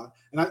practice squad.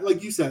 And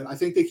like you said, I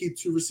think they keep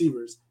 2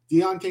 receivers,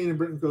 Deon Cain and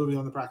Britton Covey,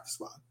 on the practice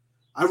squad.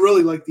 I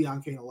really like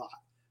Deon Cain a lot,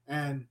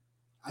 and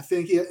I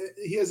think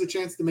he has a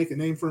chance to make a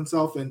name for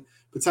himself and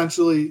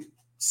potentially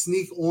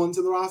sneak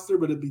onto the roster.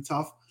 But it'd be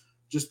tough,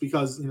 just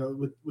because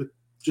with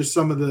just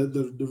some of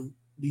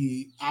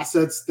the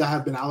assets that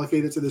have been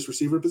allocated to this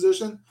receiver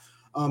position.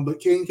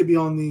 But Cain could be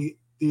on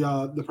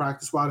the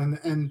practice squad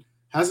and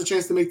has a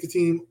chance to make the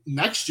team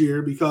next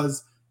year,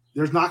 because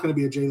there's not going to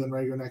be a Jalen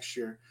Reagor next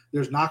year.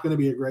 There's not going to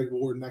be a Greg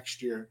Ward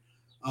next year.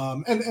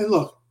 And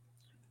look,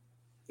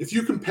 if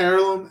you compare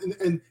them,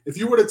 and if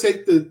you were to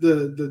take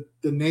the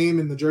name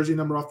and the jersey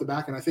number off the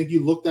back, and I think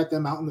you looked at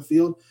them out in the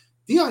field,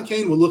 Deon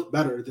Cain will look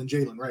better than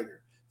Jalen Reagor.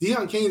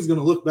 Deon Cain is going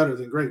to look better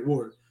than Greg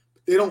Ward.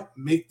 But they don't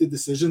make the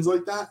decisions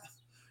like that.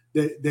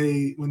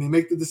 When they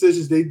make the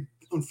decisions, they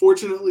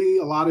unfortunately,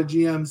 a lot of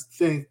GMs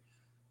think,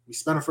 we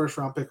spent a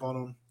first-round pick on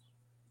them,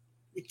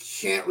 we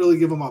can't really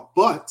give them up.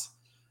 But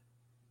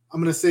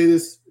I'm going to say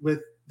this,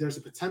 there's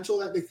a potential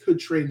that they could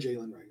trade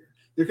Jalen Reagor.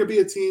 There could be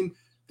a team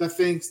that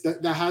thinks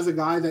that has a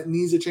guy that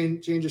needs a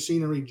change of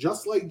scenery,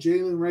 just like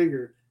Jalen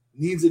Reagor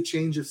needs a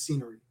change of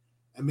scenery.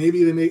 And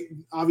maybe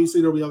obviously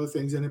there'll be other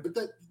things in it, but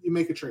that you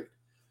make a trade.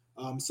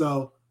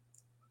 So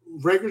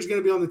Reagor's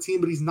going to be on the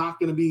team, but he's not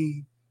going to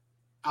be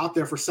out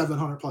there for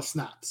 700 plus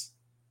snaps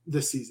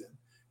this season.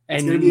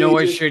 And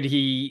nor should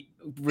he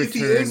return if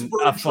he is,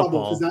 we're in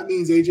trouble, because that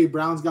means A.J.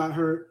 Brown's got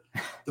hurt,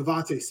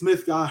 Devonta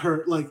Smith got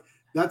hurt. Like,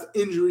 that's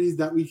injuries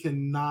that we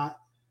cannot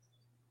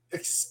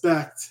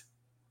expect,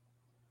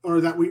 or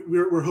that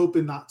we're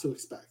hoping not to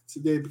expect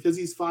today. Because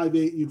he's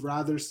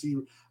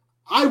 5'8",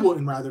 I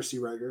wouldn't rather see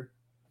Reagor,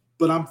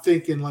 but I'm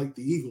thinking like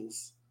the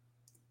Eagles.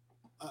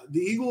 The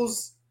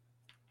Eagles,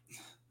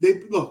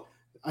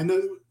 I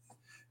know,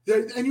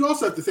 and you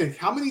also have to think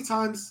how many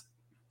times.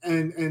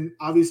 And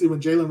obviously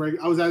when Jalen Reagor,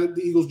 I was at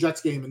the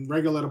Eagles-Jets game, and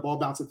Reagor let a ball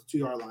bounce at the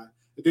 2-yard line.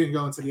 It didn't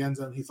go into the end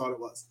zone. He thought it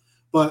was.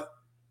 But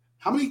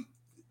how many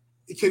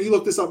 – can you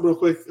look this up real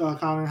quick,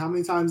 Connor? How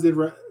many times did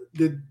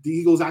the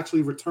Eagles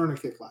actually return a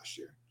kick last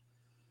year?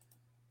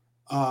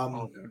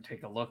 I'll go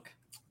take a look.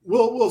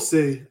 We'll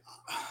see.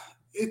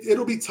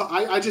 It'll be tough.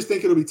 I just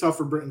think it'll be tough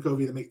for Britton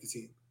Covey to make the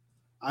team.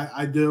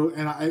 I do.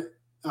 And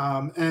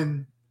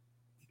and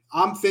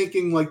I'm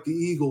thinking like the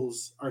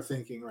Eagles are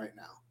thinking right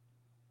now.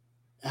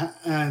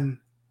 And,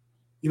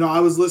 I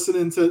was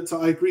listening to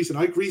Ike Reese, and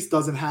Ike Reese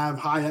doesn't have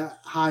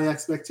high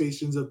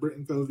expectations of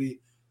Britton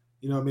Covey,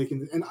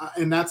 making –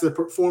 and that's a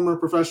former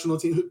professional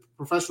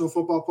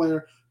football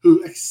player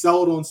who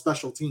excelled on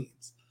special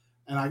teams.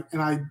 And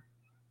I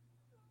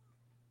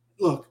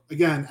look,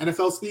 again,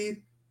 NFL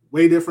speed,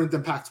 way different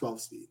than Pac-12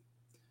 speed.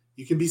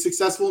 You can be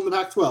successful in the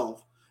Pac-12.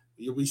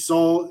 We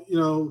saw,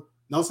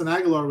 Nelson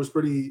Aguilar was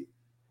pretty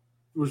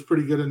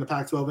good in the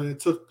Pac-12, and it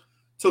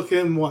took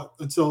him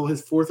until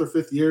his 4th or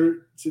 5th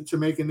year to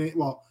make a name.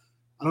 Well,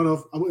 I don't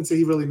know I wouldn't say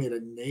he really made a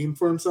name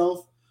for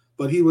himself,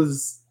 but he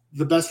was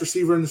the best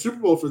receiver in the Super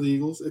Bowl for the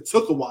Eagles. It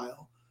took a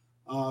while.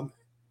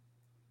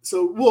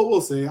 So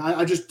we'll see.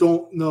 I just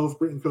don't know if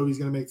Britton Covey's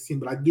going to make the team,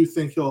 but I do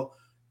think he'll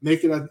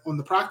make it on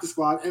the practice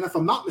squad. And if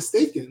I'm not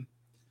mistaken,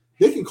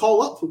 they can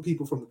call up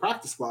people from the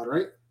practice squad,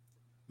 right?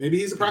 Maybe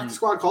he's a practice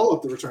squad call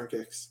up the return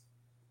kicks.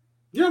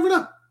 You never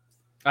know.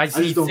 I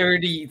see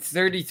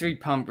 33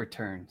 punt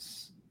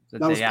returns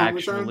that they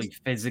actually returns?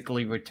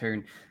 Physically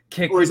return.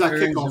 Or is that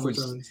kickoff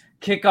returns?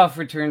 Kickoff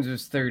returns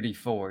was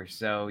 34,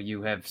 so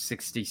you have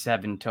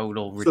 67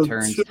 total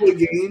returns. So 2 a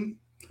game.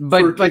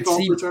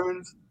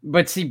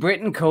 But see,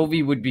 Britton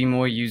Covey would be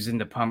more used in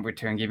the punt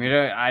return game.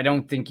 I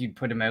don't think you'd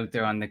put him out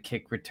there on the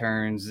kick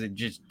returns.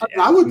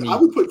 I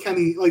would put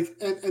Kenny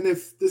and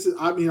if this is,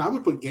 I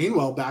would put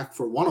Gainwell back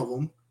for one of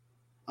them.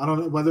 I don't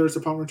know whether it's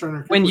a punt return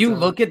or when you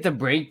look at the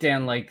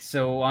breakdown,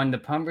 so on the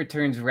punt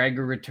returns,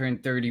 Reagor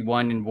returned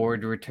 31 and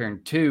Ward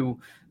returned 2.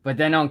 But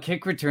then on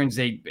kick returns,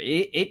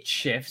 it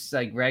shifts.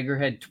 Like Reagor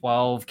had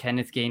 12,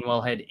 Kenneth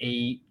Gainwell had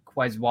 8,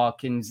 Quez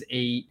Watkins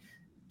 8,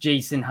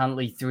 Jason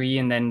Huntley 3,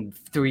 and then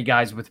 3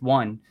 guys with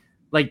 1.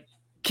 Like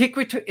kick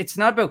return, it's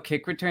not about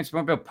kick returns, it's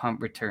more about punt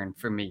return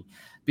for me,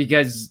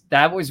 because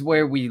that was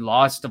where we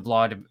lost a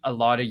lot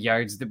of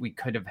yards that we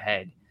could have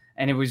had.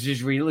 And it was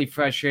just really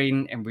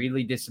frustrating and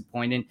really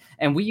disappointing.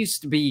 And we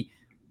used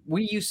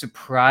to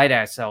pride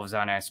ourselves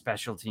on our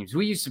special teams.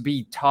 We used to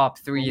be top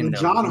 3 in the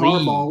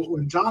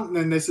league.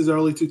 And this is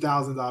early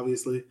 2000s,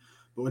 obviously,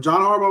 but when John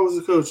Harbaugh was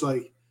the coach,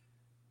 like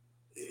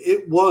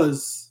it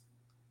was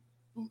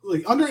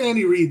like under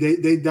Andy Reid,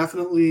 they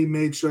definitely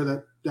made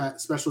sure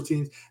that special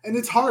teams, and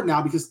it's hard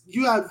now because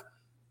you have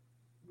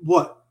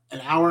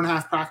an hour and a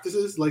half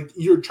practices. Like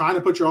you're trying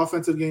to put your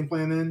offensive game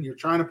plan in, you're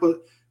trying to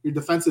put your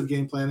defensive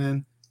game plan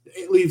in.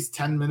 It leaves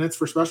 10 minutes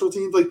for special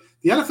teams. Like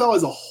the NFL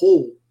as a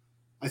whole,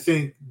 I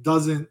think,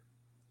 doesn't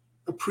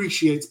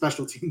appreciate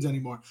special teams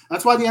anymore.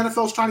 That's why the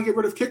NFL is trying to get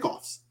rid of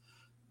kickoffs.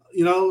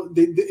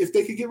 If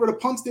they could get rid of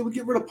punts, they would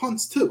get rid of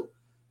punts too.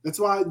 That's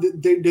why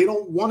they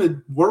don't want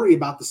to worry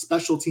about the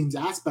special teams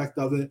aspect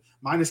of it,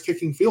 minus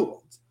kicking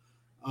field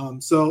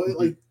goals.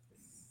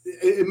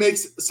 It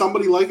makes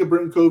somebody like a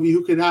Britton Covey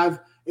who could have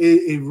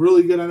a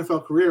really good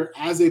NFL career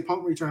as a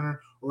punt returner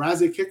or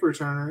as a kick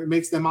returner, it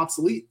makes them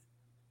obsolete.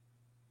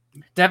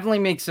 Definitely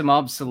makes him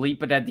obsolete,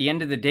 but at the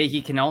end of the day, he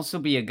can also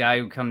be a guy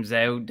who comes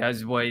out,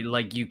 does what,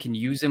 like you can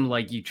use him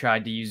like you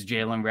tried to use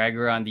Jalen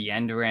Reagor on the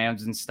end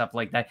arounds and stuff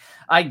like that.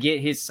 I get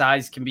his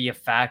size can be a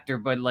factor,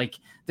 but like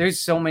there's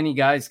so many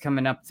guys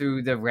coming up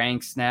through the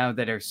ranks now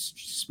that are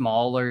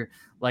smaller.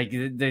 Like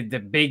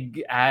the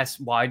big ass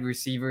wide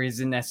receiver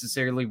isn't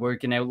necessarily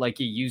working out like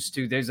he used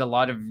to. There's a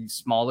lot of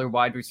smaller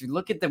wide receivers.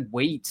 Look at the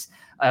weights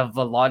of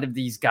a lot of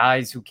these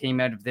guys who came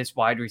out of this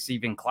wide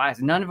receiving class.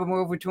 None of them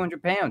were over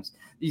 200 pounds.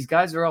 These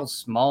guys are all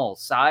small.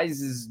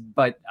 Size is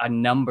but a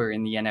number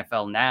in the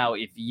NFL now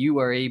if you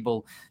are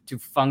able to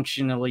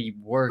functionally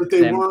work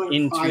them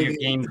into your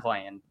game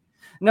plan.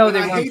 No,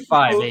 they weren't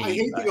 5'8". I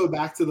hate to go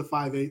back to the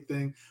 5'8"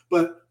 thing,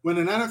 but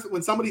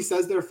when somebody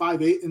says they're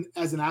 5'8" and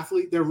as an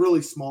athlete, they're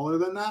really smaller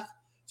than that.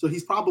 So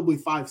he's probably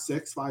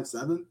 5'6",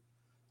 5'7".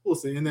 We'll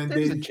see. And then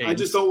I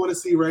just don't want to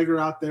see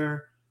Reagor out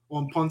there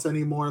on punts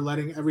anymore,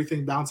 letting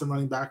everything bounce and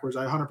running backwards.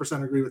 I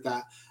 100% agree with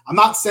that. I'm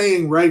not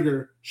saying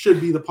Reagor should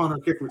be the punt or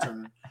kick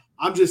returner.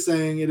 I'm just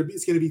saying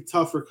it's going to be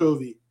tough for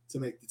Covey to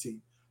make the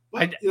team.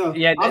 But,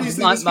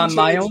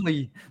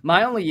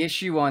 my only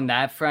issue on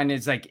that front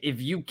is like if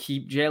you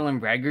keep Jalen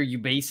Reagor, you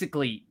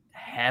basically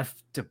have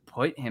to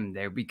put him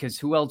there because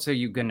who else are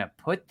you gonna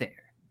put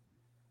there?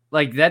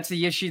 Like that's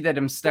the issue that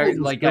I'm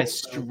starting. Like I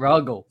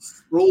struggle.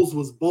 Sproles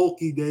was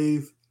bulky,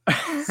 Dave.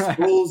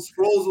 Sproles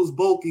was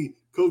bulky.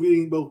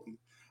 Covey ain't bulky.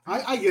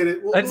 I get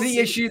it. That's the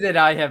issue that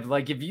I have.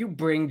 Like if you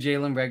bring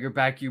Jalen Reagor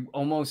back, you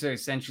almost are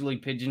essentially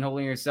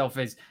pigeonholing yourself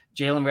as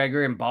Jalen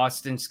Reagor and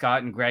Boston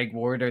Scott and Greg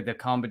Ward are the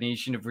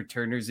combination of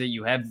returners that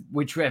you have,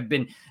 which have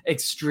been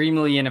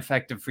extremely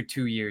ineffective for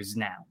 2 years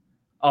now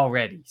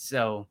already.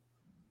 So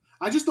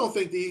I just don't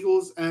think the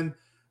Eagles and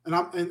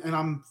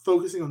I'm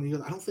focusing on the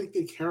Eagles. I don't think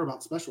they care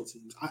about special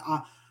teams.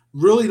 I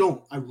really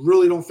don't. I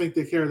really don't think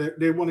they care.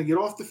 They want to get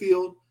off the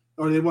field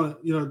or they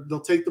want to,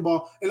 they'll take the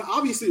ball. And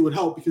obviously it would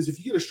help because if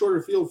you get a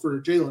shorter field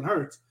for Jalen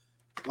Hurts,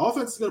 the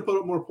offense is going to put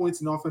up more points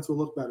and the offense will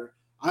look better.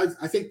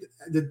 I think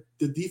the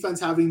defense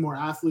having more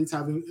athletes,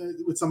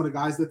 with some of the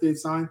guys that they've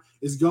signed,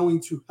 is going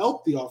to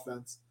help the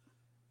offense.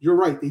 You're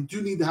right. They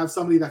do need to have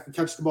somebody that can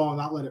catch the ball and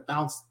not let it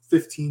bounce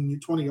 15,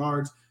 20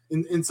 yards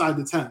inside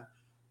the 10.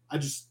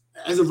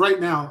 As of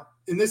right now,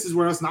 and this is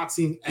where us not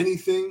seeing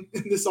anything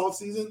in this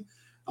offseason,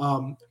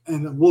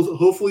 and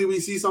hopefully we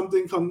see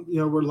something come,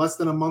 we're less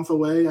than a month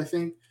away, I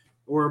think,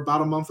 or about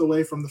a month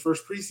away from the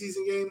first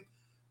preseason game.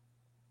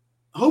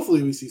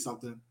 Hopefully we see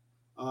something.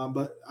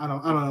 But I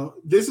don't know.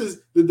 This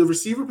is the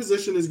receiver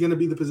position is going to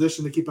be the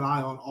position to keep an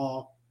eye on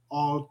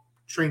all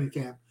training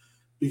camp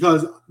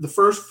because the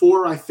first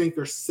 4 I think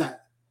are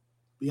set.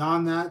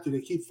 Beyond that, do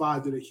they keep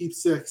 5? Do they keep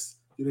 6?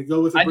 Do they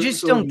go with? I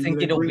just don't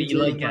think it'll be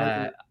like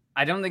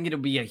I don't think it'll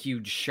be a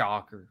huge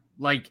shocker.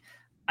 Like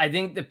I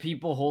think the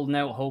people holding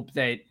out hope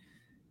that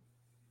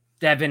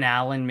Devin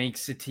Allen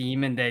makes the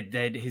team and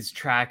that his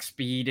track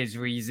speed is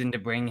reason to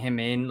bring him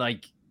in.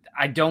 Like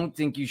I don't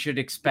think you should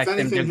expect them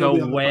anything, to he'll be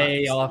go on the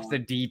way practice off squad. the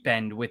deep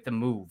end with the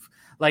move.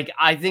 Like,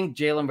 I think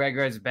Jalen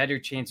Reagor has a better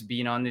chance of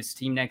being on this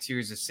team next year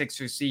as a 6th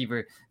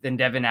receiver than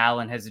Devin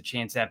Allen has a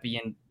chance at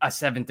being a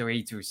 7th or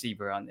 8th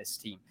receiver on this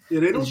team. Yeah,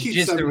 they don't It's keep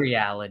just 7 the or 8.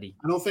 reality.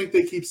 I don't think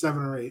they keep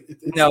 7 or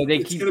 8. No, they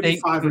it's keep going to be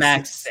 5 or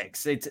max 6.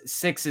 6. It's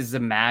 6 is the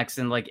max.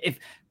 And like, if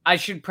I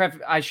should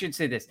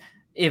say this,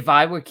 if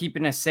I were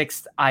keeping a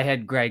 6th, I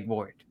had Greg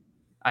Ward.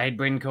 I had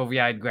Braden Covey,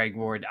 I had Greg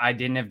Ward. I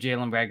didn't have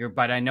Jalen Reagor,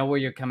 but I know where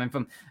you're coming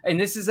from. And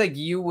this is like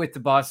you with the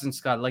Boston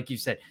Scott. Like you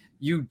said,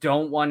 you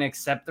don't want to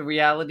accept the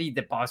reality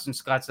that Boston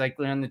Scott's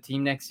likely on the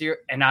team next year.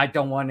 And I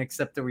don't want to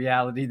accept the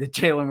reality that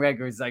Jalen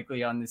Reagor is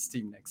likely on this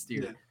team next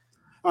year. Yeah.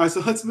 All right,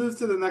 so let's move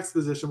to the next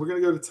position. We're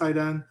going to go to tight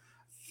end.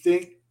 I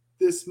think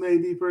this may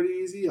be pretty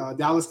easy.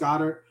 Dallas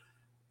Goedert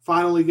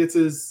finally gets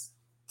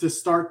to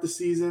start the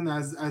season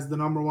as the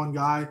number 1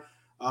 guy.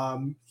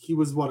 He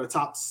was a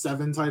top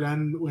 7 tight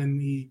end when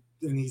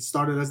he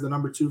started as the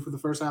number 2 for the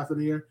first half of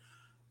the year.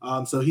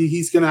 So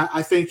he's gonna.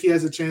 I think he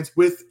has a chance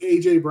with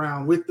AJ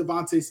Brown, with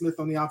Devontae Smith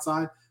on the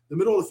outside. The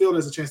middle of the field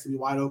has a chance to be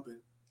wide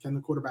open. Can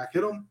the quarterback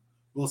hit him?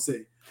 We'll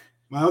see.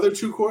 My other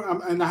 2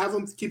 and I have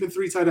them keeping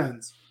 3 tight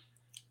ends.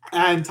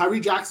 And Tyree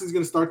Jackson is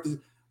going to start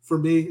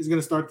he's going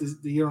to start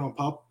the year on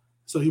PUP,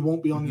 so he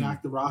won't be on the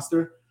active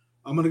roster.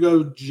 I'm going to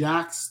go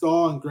Jack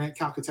Stahl and Grant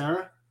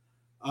Calcaterra.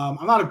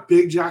 I'm not a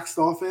big Jack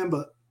Stahl fan,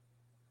 but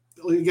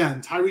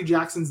again, Tyree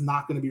Jackson's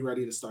not going to be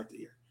ready to start the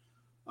year.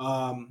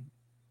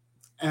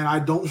 And I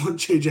don't want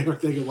J.J.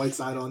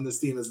 Arcega-Whiteside on this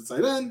team as a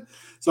tight end,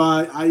 so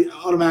I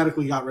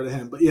automatically got rid of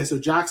him. But yeah, so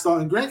Jack Stahl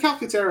and Grant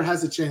Calcaterra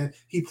has a chance.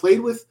 He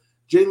played with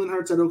Jalen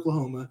Hurts at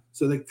Oklahoma,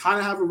 so they kind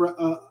of have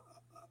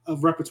a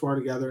repertoire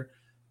together.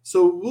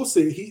 So we'll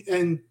see.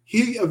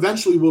 He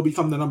eventually will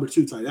become the number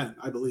 2 tight end,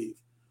 I believe.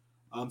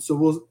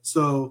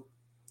 So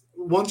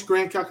once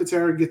Grant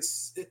Calcaterra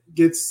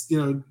gets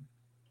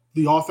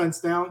the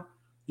offense down,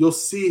 you'll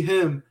see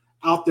him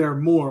out there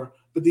more.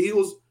 But the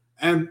Eagles,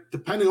 and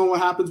depending on what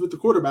happens with the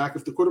quarterback,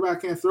 if the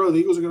quarterback can't throw, the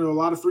Eagles are going to do a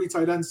lot of 3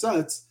 tight end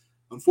sets.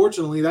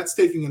 Unfortunately, that's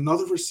taking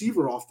another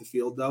receiver off the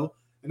field, though,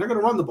 and they're going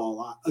to run the ball a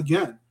lot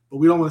again. But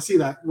we don't want to see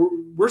that.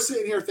 We're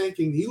sitting here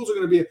thinking the Eagles are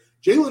going to be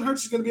 – Jalen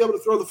Hurts is going to be able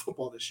to throw the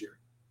football this year.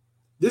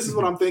 This is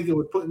what I'm thinking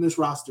with putting this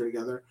roster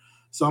together.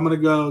 So I'm going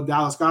to go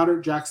Dallas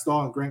Goedert, Jack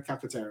Stahl, and Grant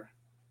Calcaterra.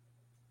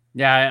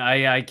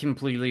 Yeah, I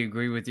completely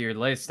agree with your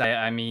list.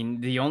 I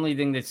mean, the only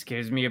thing that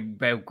scares me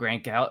about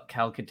Grant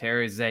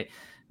Calcaterra is that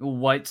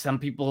what some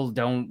people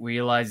don't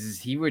realize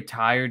is he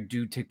retired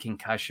due to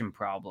concussion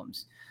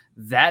problems.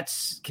 That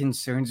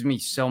concerns me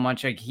so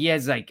much. Like, he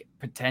has like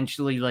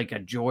potentially like a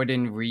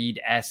Jordan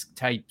Reed-esque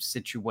type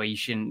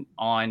situation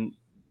on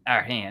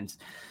our hands.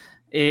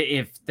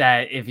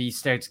 If he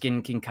starts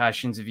getting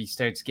concussions, if he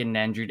starts getting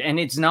injured, and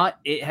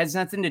it has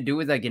nothing to do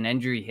with like an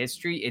injury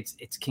history.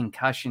 It's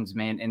concussions,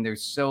 man. And they're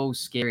so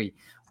scary.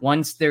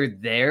 Once they're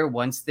there,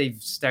 once they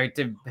start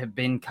to have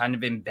been kind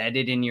of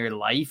embedded in your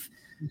life,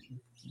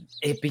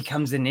 it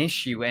becomes an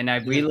issue. And I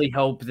really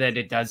hope that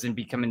it doesn't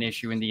become an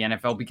issue in the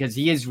NFL, because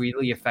he is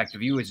really effective.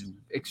 He was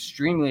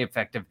extremely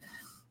effective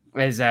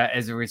as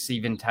a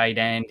receiving tight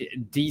end,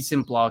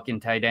 decent blocking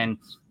tight end.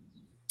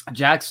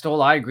 Jack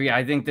Stoll, I agree.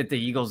 I think that the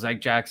Eagles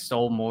like Jack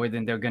Stoll more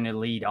than they're going to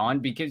lead on,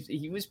 because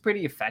he was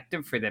pretty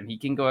effective for them. He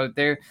can go out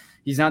there.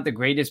 He's not the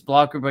greatest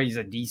blocker, but he's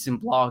a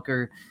decent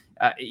blocker.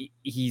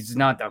 He's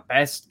not the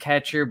best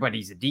catcher, but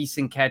he's a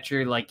decent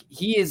catcher. Like,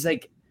 he is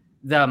like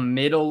the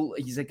middle.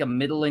 He's like a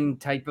middling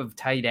type of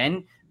tight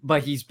end,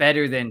 but he's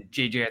better than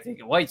J.J.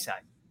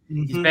 Arcega-Whiteside.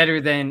 Mm-hmm. He's better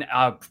than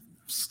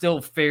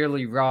still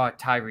fairly raw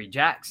Tyree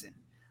Jackson.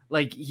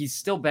 Like, he's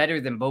still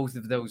better than both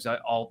of those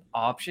all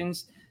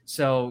options.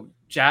 So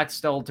Jack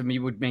Stoll to me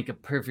would make a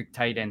perfect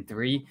tight end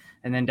 3,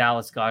 and then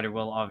Dallas Goedert,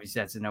 well,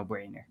 obviously that's a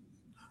no-brainer.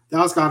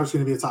 Dallas Goedert's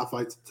going to be a top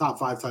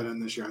 5 tight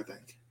end this year, I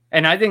think.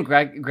 And I think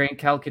Grant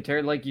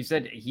Calcaterra, like you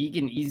said, he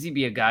can easily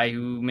be a guy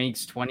who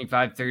makes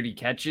 25, 30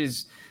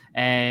 catches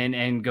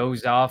and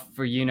goes off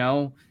for,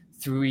 300,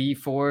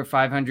 400,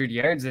 500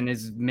 yards. And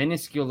as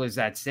minuscule as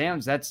that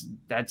sounds,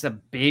 that's a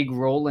big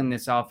role in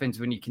this offense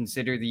when you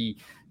consider the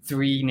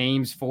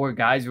 4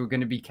 guys who are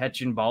going to be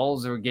catching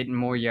balls or getting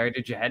more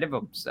yardage ahead of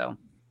them. So,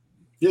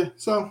 yeah,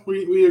 so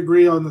we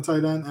agree on the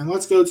tight end. And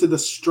let's go to the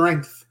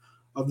strength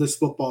of this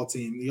football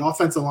team, the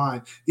offensive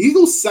line. The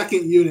Eagles'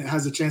 second unit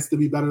has a chance to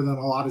be better than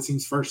a lot of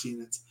teams' first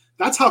units.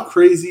 That's how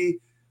crazy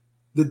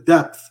the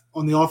depth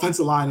on the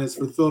offensive line is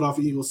for the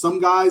Philadelphia Eagles. Some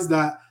guys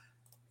that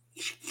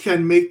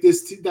can make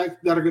this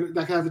that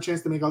can have a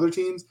chance to make other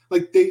teams,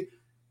 like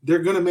they're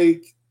going to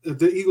make,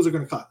 the Eagles are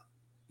going to cut.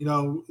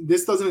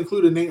 This doesn't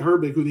include a Nate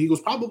Herbig, who the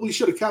Eagles probably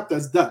should have kept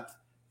as depth.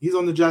 He's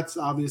on the Jets,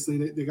 obviously.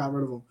 They got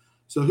rid of him.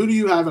 So who do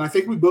you have? And I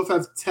think we both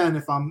have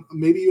 10.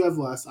 Maybe you have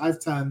less. I have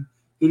 10.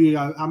 Who do you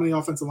have? How many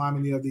offensive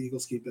linemen do you have the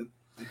Eagles keeping?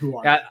 And who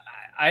are they?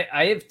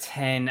 I have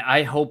 10.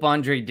 I hope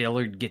Andre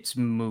Dillard gets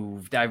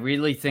moved. I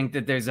really think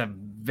that there's a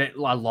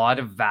lot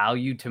of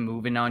value to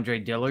moving Andre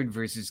Dillard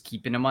versus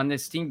keeping him on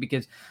this team,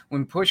 because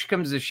when push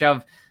comes to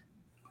shove,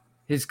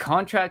 His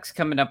contract's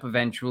coming up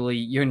eventually.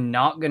 You're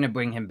not going to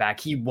bring him back.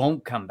 He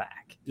won't come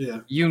back. Yeah.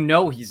 You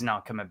know he's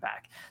not coming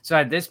back. So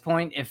at this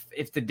point,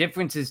 if the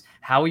difference is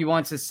how he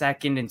wants a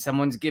second and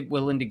someone's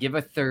willing to give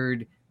a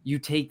third, you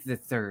take the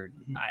third.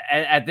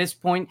 At this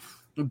point,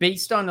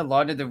 based on a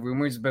lot of the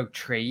rumors about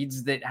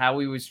trades that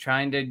Howie was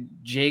trying to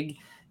jig,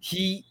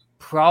 he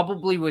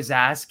probably was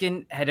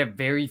asking at a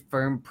very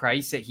firm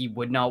price that he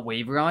would not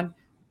waver on.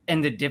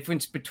 And the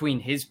difference between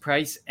his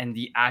price and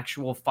the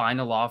actual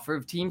final offer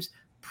of teams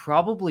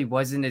probably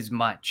wasn't as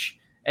much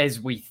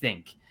as we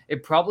think.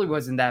 It probably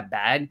wasn't that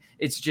bad.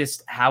 It's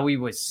just Howie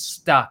was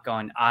stuck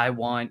on, I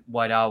want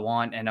what I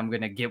want, and I'm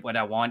going to get what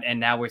I want. And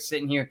now we're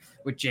sitting here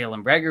with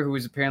Jalen Reagor, who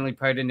was apparently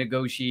part of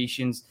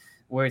negotiations.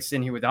 We're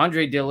sitting here with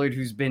Andre Dillard,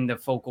 who's been the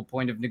focal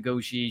point of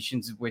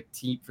negotiations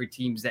for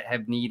teams that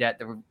have need at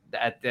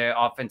the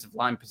offensive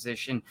line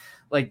position.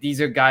 Like,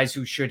 these are guys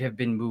who should have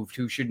been moved,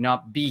 who should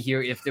not be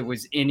here if there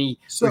was any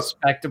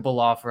respectable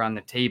offer on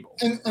the table.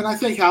 And I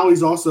think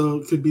Howie's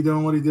also could be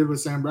doing what he did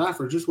with Sam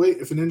Bradford. Just wait.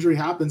 If an injury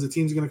happens, the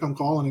team's going to come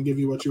calling and give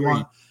you what you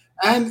want.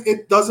 And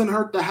it doesn't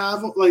hurt to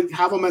have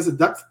him as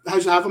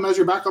have him as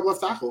your backup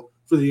left tackle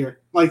for the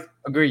year. Like,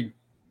 agreed.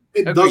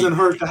 It doesn't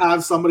hurt to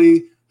have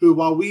somebody who,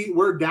 while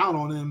we're down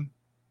on him,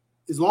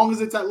 as long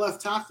as it's at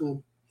left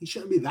tackle, he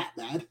shouldn't be that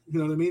bad. You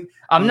know what I mean?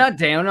 I'm not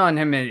down on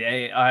him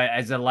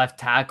as a left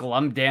tackle.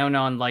 I'm down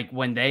on, like,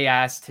 when they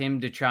asked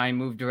him to try and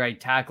move to right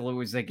tackle, it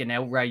was like an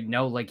outright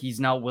no. Like, he's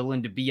not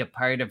willing to be a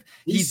part of.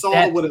 He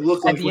saw what it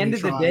looked like at the end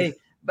of the day.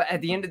 But at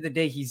the end of the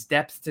day, he's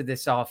depth to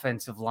this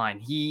offensive line.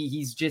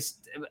 He's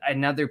just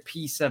another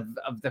piece of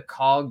the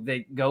cog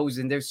that goes.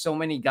 And there's so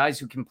many guys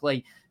who can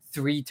play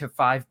 3 to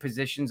 5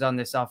 positions on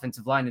this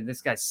offensive line, and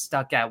this guy's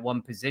stuck at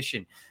one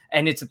position,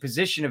 and it's a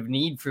position of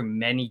need for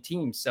many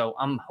teams. So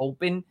I'm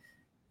hoping,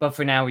 but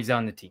for now he's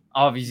on the team.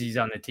 Obviously he's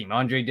on the team.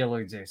 Andre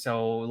Dillard's there.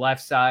 So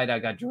left side, I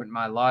got Jordan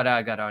Mailata,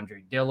 I got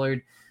Andre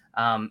Dillard,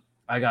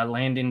 I got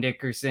Landon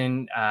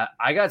Dickerson,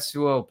 I got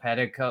Sua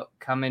Opeta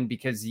coming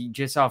because he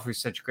just offers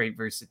such great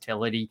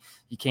versatility.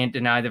 You can't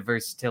deny the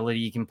versatility.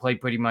 He can play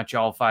pretty much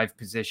all 5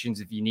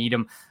 positions if you need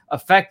him.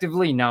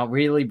 Effectively, not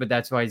really, but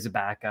that's why he's a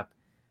backup.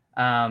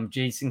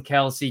 Jason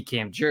Kelce,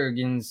 Cam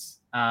Jurgens.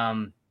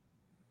 I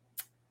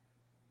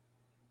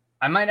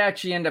might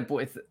end up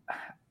with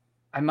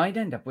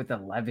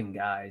 11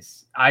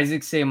 guys.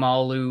 Isaac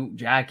Seumalo,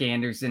 Jack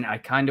Anderson. I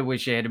kind of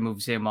wish I had to move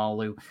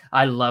Seumalo.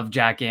 I love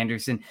Jack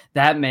Anderson.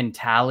 That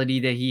mentality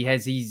that he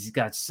has, he's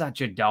got such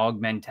a dog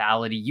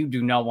mentality. You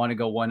do not want to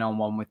go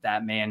one-on-one with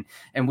that man.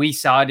 And we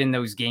saw it in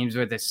those games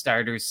where the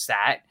starters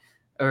sat,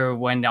 or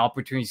when the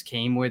opportunities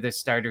came where the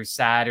starters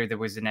sat or there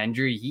was an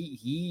injury.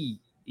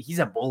 He's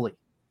a bully.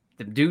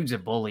 The dude's a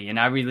bully, and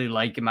I really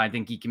like him. I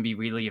think he can be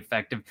really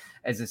effective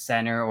as a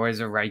center or as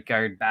a right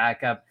guard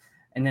backup.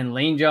 And then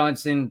Lane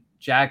Johnson,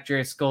 Jack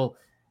Driscoll,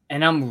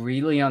 and I'm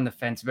really on the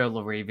fence about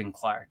LaRaven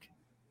Clark.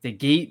 They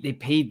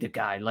paid the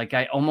guy. Like,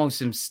 I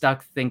almost am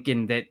stuck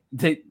thinking that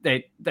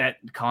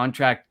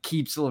contract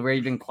keeps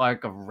LaRaven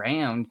Clark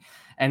around,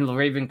 and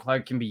LaRaven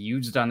Clark can be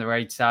used on the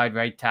right side,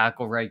 right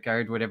tackle, right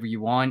guard, whatever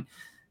you want.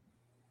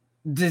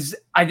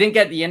 I think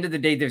at the end of the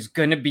day, there's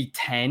going to be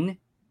 10.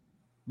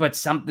 But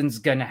something's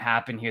going to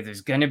happen here. There's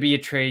going to be a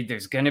trade.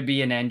 There's going to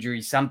be an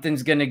injury.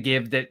 Something's going to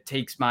give that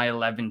takes my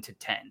 11 to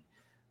 10.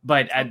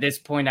 But at this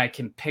point, I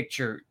can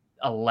picture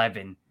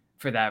 11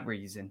 for that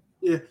reason.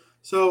 Yeah.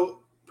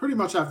 So pretty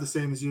much have the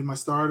same as you. My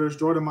starters,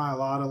 Jordan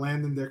Mailata,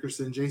 Landon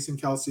Dickerson, Jason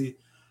Kelce.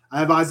 I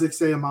have Isaac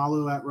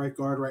Seumalo at right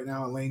guard right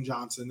now and Lane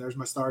Johnson. There's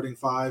my starting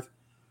 5.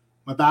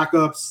 My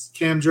backups,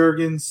 Cam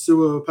Jurgens,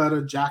 Sua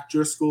Opeta, Jack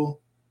Driscoll,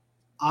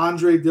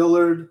 Andre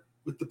Dillard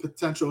with the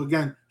potential,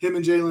 again, him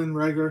and Jalen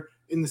Reagor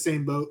in the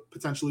same boat,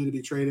 potentially to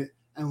be traded,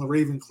 and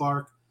LaRaven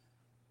Clark.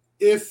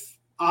 If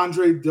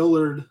Andre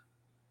Dillard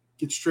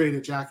gets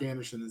traded, Jack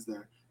Anderson is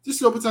there. There's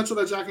still potential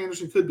that Jack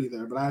Anderson could be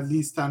there, but I have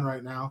these 10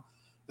 right now.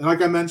 And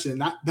like I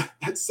mentioned,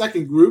 that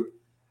second group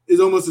is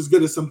almost as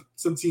good as some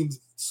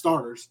teams'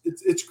 starters.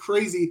 It's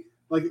crazy,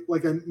 like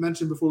I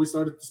mentioned before we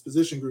started this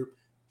position group,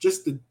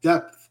 just the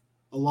depth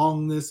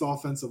along this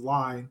offensive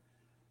line.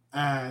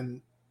 And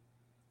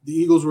the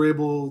Eagles were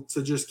able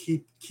to just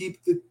keep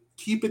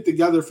it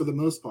together for the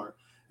most part.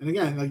 And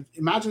again, like,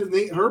 imagine if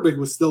Nate Herbig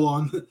was still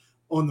on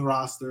the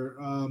roster.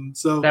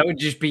 So that would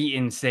just be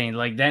insane.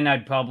 Like, then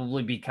I'd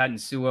probably be cutting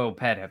Sua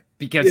Opeta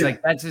because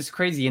like, that's just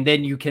crazy. And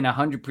then you can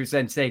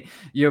 100% say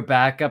your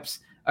backups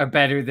are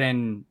better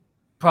than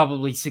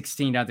probably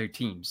 16 other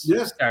teams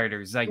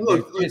starters. Like,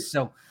 they're just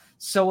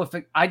so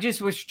I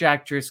just wish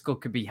Jack Driscoll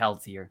could be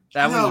healthier.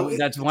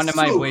 That's one of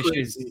my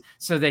wishes,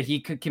 so that he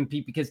could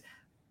compete, because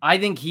I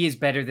think he is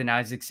better than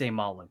Isaac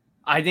Seumalo.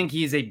 I think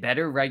he is a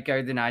better right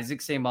guard than Isaac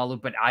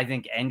Seumalo, but I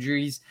think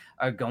injuries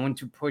are going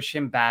to push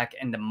him back,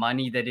 and the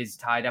money that is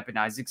tied up in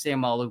Isaac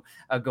Seumalo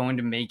are going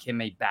to make him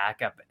a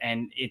backup.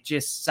 And it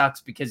just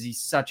sucks because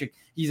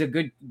he's a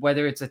good,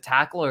 whether it's a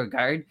tackle or a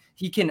guard,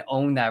 he can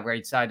own that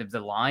right side of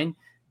the line.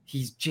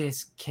 He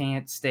just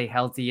can't stay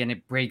healthy, and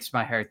it breaks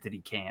my heart that he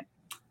can't.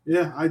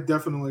 Yeah, I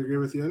definitely agree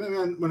with you. And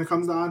then when it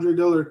comes to Andre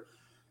Dillard,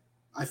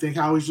 I think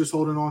Howie's just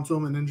holding on to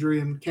him an injury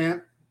in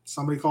camp.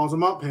 Somebody calls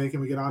him up. Hey,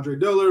 can we get Andre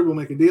Dillard? We'll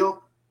make a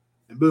deal.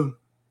 And boom.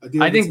 A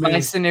deal. I think my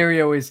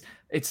scenario is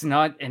it's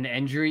not an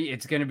injury.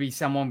 It's going to be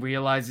someone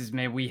realizes,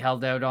 man, we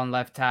held out on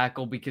left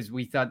tackle because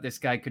we thought this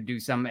guy could do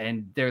something,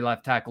 and their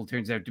left tackle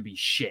turns out to be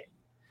shit.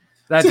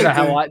 That's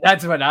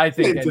what I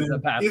think ends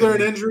up happening. Either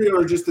an injury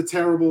or just a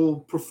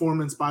terrible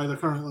performance by the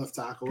current left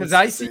tackle. Because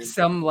I see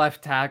some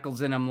left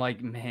tackles and I'm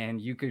like, man,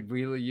 you could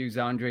really use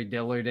Andre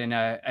Dillard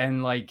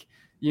and like,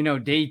 you know,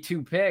 day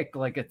 2 pick,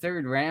 like a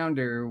 3rd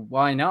rounder.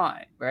 Why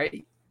not?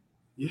 Right?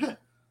 Yeah.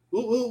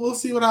 We'll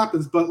see what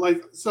happens. But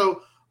like,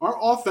 so our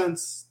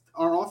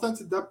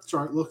offensive depth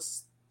chart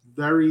looks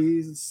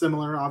very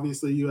similar.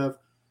 Obviously, you have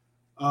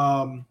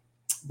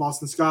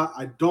Boston Scott.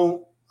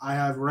 I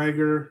have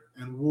Rager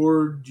and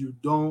Ward. You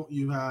don't.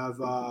 You have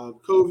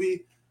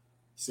Covey.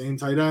 Same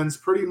tight ends.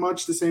 Pretty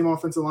much the same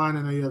offensive line.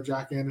 I know you have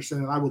Jack Anderson,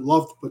 and I would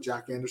love to put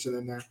Jack Anderson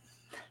in there.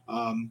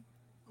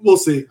 We'll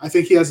see. I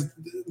think he has a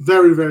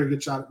very, very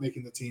good shot at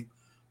making the team.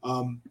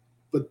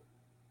 But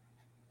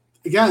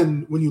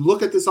again, when you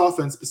look at this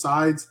offense,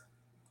 besides,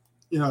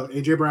 you know,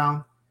 A.J.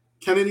 Brown,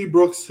 Kennedy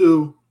Brooks,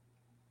 who,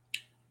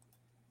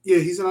 yeah,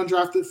 he's an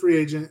undrafted free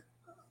agent.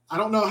 I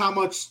don't know how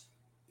much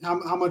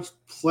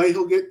play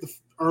he'll get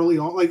early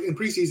on. Like in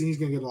preseason, he's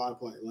going to get a lot of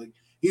play. Like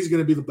he's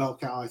going to be the bell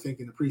cow, I think,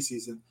 in the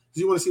preseason because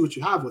you want to see what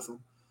you have with him.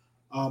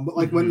 But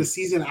like when the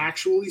season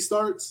actually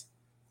starts,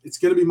 it's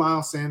going to be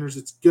Miles Sanders.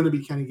 It's going to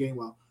be Kenny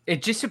Gainwell.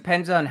 It just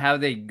depends on how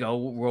they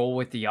roll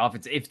with the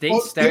offense. If they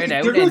start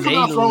out and and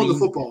they throwing the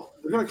football,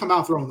 they're going to come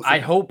out throwing the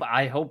football.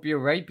 I hope you're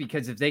right,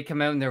 because if they come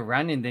out and they're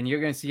running, then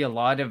you're going to see a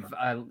lot of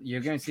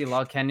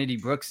Kennedy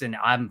Brooks, and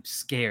I'm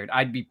scared.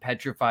 I'd be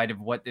petrified of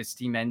what this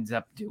team ends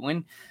up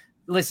doing.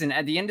 Listen,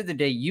 at the end of the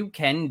day, you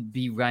can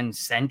be run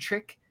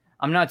centric.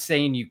 I'm not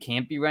saying you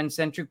can't be run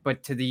centric,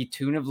 but to the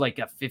tune of like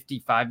a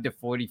 55 to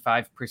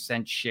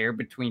 45% share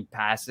between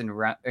pass and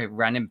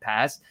run and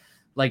pass,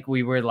 like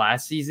we were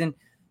last season.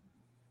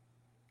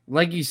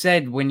 Like you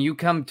said, when you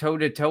come toe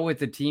to toe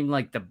with a team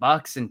like the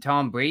Bucs and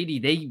Tom Brady,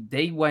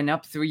 they went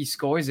up 3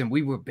 scores and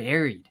we were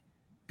buried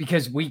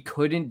because we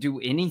couldn't do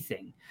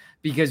anything,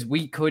 because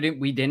we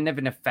didn't have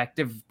an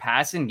effective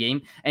passing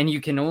game, and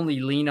you can only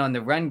lean on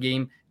the run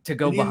game to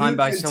go behind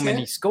by so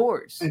many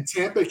scores. And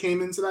Tampa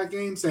came into that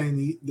game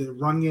saying the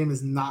run game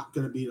is not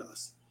going to beat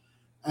us.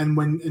 And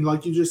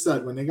like you just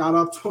said, when they got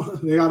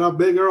up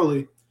big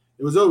early,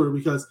 it was over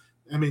because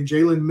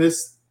Jalen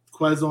missed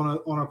Quez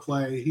on a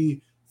play.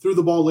 He threw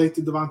the ball late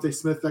to Devontae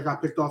Smith that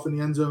got picked off in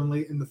the end zone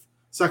late in the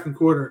second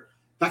quarter.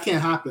 That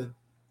can't happen,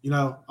 you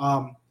know.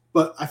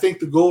 But I think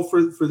the goal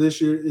for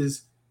this year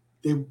is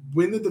they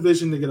win the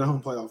division to get a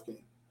home playoff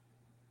game.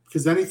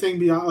 Because anything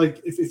beyond,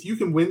 like, if you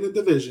can win the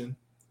division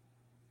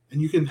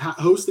and you can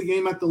host the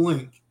game at the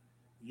Link,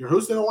 you're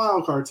hosting a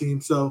wild card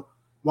team. So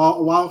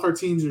while wild card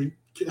teams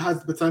has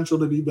the potential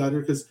to be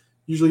better because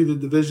usually the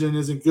division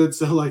isn't good.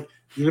 So like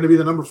you're going to be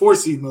the number 4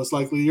 seed most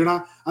likely. You're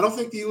not. I don't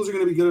think the Eagles are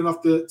going to be good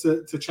enough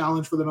to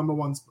challenge for the number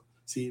 1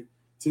 seed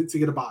to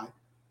get a bye.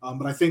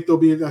 But I think they'll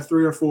be at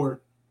 3 or 4,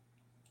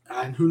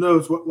 and who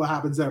knows what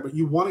happens there. But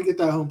you want to get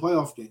that home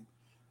playoff game.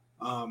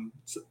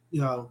 So,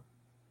 you know,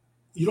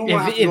 you don't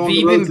want to have to go on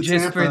the road to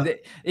Tampa.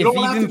 You don't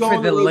want to have to go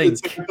on the road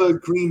to Tampa,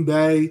 Green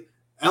Bay,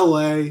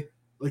 LA.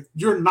 Like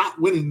you're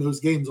not winning those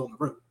games on the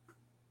road.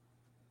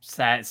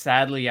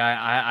 Sadly,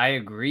 I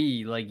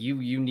agree. Like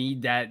you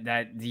need that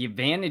the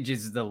advantage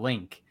is the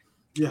Link.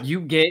 Yeah.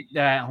 You get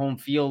that home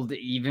field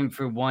even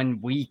for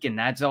 1 week, and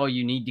that's all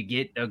you need to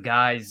get the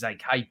guys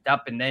like hyped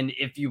up. And then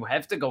if you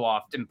have to go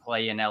off and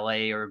play in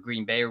LA or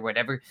Green Bay or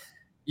whatever,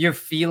 you're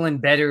feeling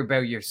better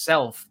about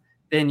yourself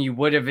than you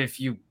would have if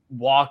you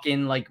walk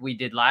in like we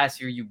did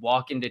last year. You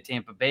walk into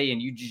Tampa Bay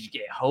and you just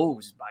get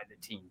hosed by the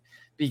team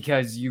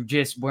because you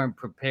just weren't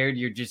prepared.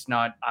 You're just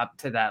not up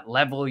to that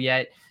level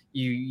yet.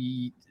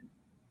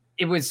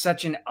 It was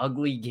such an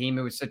ugly game.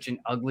 It was such an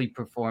ugly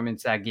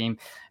performance, that game.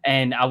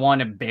 And I want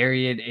to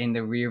bury it in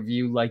the rear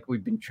view like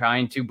we've been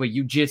trying to, but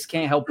you just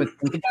can't help but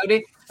think about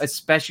it,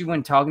 especially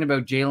when talking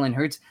about Jalen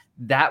Hurts.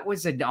 That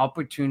was an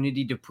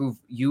opportunity to prove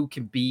you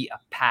can be a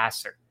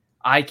passer.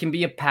 I can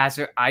be a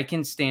passer. I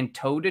can stand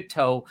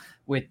toe-to-toe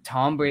with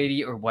Tom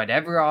Brady or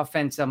whatever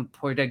offense I'm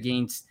put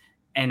against,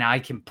 and I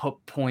can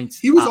put points.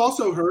 He was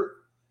also hurt.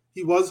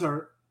 He was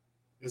hurt.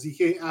 Because he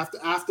came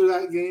after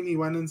that game, he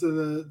went into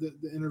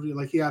the interview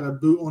like he had a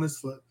boot on his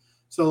foot.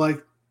 So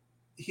like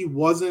he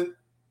wasn't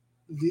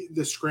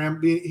the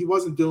scram. He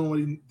wasn't doing what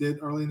he did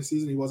early in the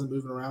season. He wasn't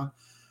moving around.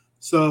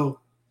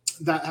 So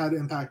that had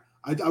impact.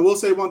 I will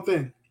say one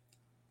thing.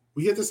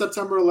 We get to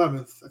September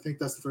 11th. I think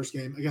that's the first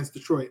game against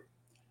Detroit.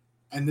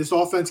 And this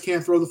offense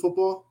can't throw the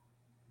football.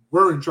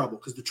 We're in trouble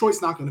because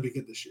Detroit's not going to be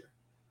good this year.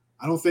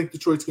 I don't think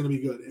Detroit's going to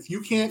be good. If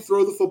you can't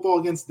throw the football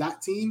against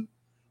that team,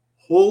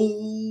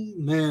 oh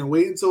man,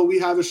 wait until we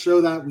have a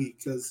show that week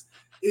because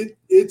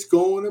it's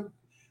going to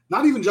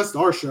not even just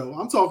our show.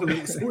 I'm talking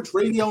about sports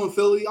radio in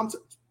Philly.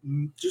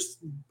 Just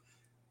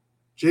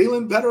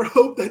Jalen better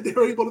hope that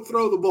they're able to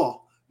throw the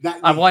ball.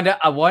 I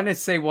want to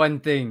say one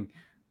thing.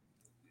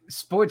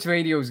 Sports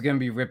radio is going to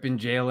be ripping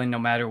Jalen no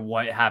matter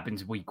what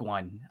happens week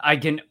 1. I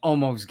can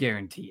almost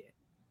guarantee it.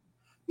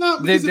 No,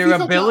 Their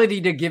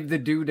ability to give the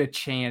dude a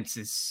chance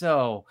is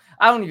so.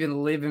 I don't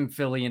even live in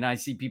Philly, and I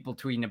see people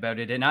tweeting about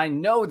it, and I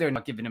know they're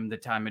not giving him the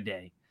time of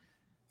day.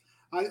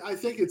 I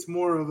think it's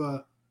more of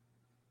a.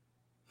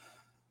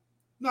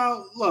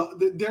 No,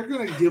 look, they're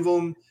going to give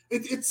him.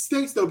 It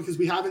stinks though because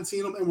we haven't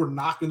seen him, and we're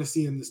not going to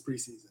see him this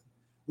preseason.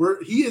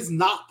 He is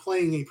not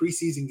playing a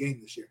preseason game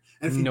this year,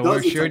 and if he Nor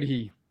does, should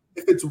he.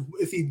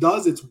 If he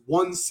does, it's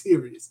one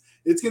series.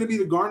 It's going to be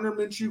the Gardner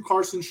Minshew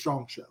Carson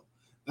Strong show.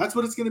 That's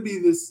what it's going to be.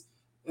 This,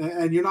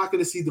 and you're not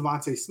going to see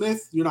Devontae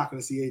Smith. You're not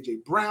going to see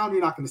AJ Brown. You're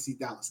not going to see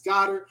Dallas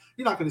Goedert.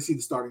 You're not going to see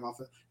the starting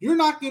offense. You're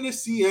not going to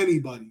see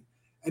anybody,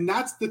 and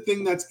that's the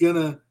thing that's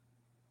gonna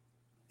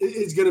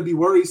be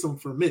worrisome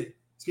for me.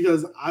 It's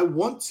because I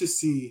want to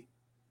see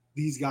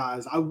these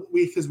guys.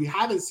 Because we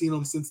haven't seen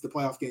them since the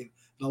playoff game.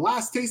 The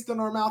last taste in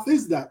our mouth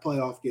is that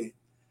playoff game,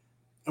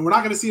 and we're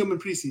not going to see them in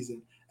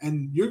preseason.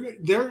 And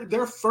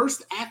their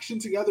first action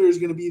together is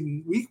going to be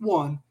in week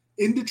 1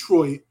 in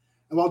Detroit.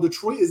 And while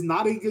Detroit is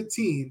not a good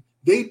team,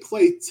 they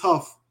play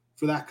tough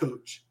for that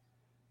coach.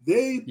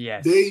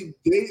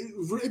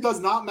 It does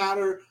not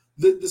matter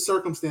the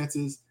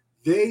circumstances.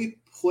 They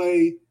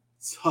play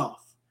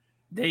tough.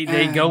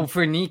 They go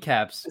for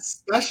kneecaps.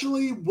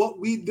 Especially what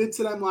we did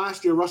to them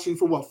last year, rushing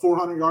for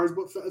 400 yards,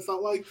 but it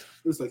felt like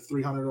it was like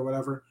 300 or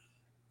whatever.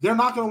 They're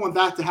not going to want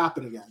that to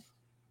happen again.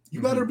 You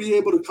better be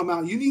able to come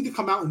out. You need to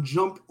come out and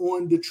jump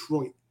on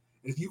Detroit.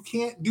 And if you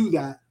can't do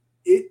that,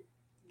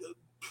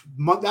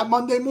 that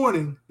Monday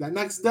morning, that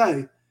next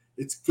day,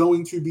 it's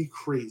going to be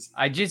crazy.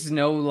 I just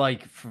know,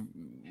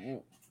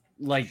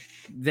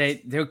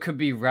 there could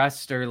be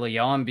rest early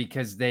on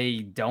because they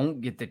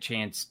don't get the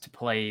chance to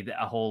play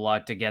a whole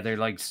lot together,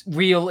 like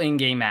real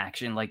in-game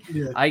action.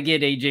 I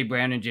get AJ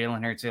Brown and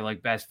Jalen Hurts are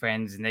like best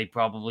friends, and they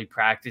probably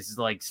practice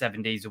like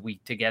 7 days a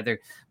week together.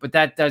 But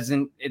that's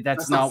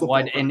not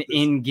what an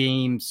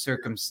in-game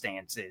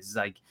circumstance is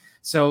like.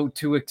 So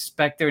to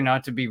expect there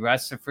not to be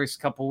rest the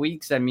first couple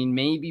weeks, I mean,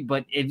 maybe,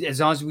 but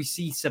as long as we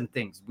see some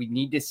things, we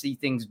need to see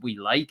things we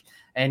like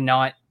and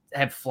not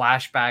have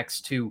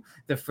flashbacks to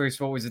the first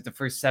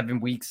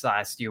 7 weeks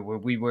last year where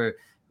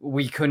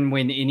we couldn't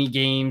win any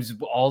games,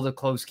 all the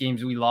close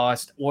games we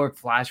lost, or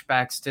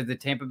flashbacks to the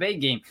Tampa Bay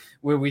game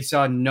where we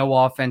saw no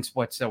offense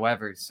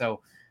whatsoever.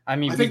 So, I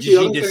mean, we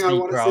just need to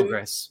see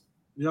progress.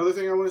 The other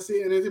thing I want to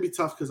see, and it's going to be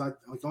tough because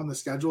on the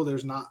schedule,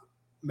 there's not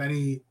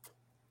many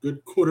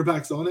good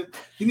quarterbacks on it.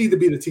 You need to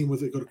beat a team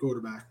with a good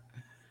quarterback.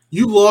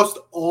 You lost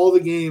all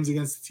the games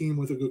against a team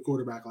with a good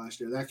quarterback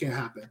last year. That can't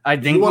happen. I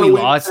think we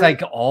lost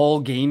all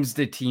games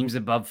to teams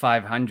above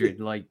 500.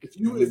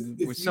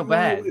 We're so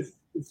bad.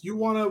 If you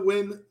want to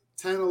win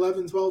 10,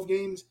 11, 12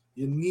 games,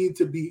 you need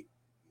to beat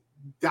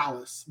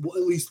Dallas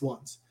at least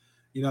once.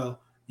 You're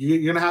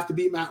going to have to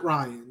beat Matt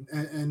Ryan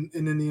and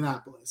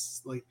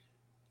Indianapolis.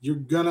 You're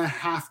going to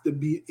have to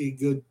beat a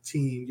good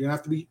team. You're going to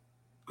have to beat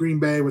Green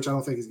Bay, which I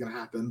don't think is going to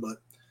happen, but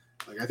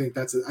I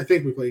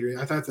think we play Green. I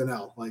think that's an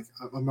L. I'm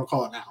gonna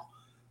call it now.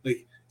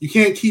 You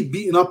can't keep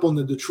beating up on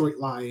the Detroit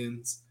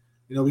Lions.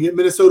 We get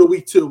Minnesota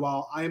week 2.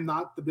 While I am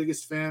not the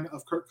biggest fan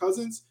of Kirk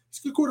Cousins,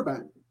 he's a good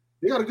quarterback.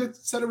 They got a good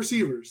set of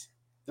receivers.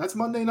 That's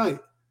Monday night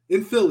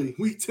in Philly,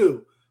 week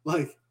 2.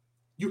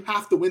 You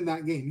have to win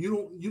that game. You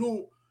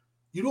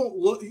don't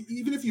look,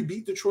 even if you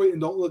beat Detroit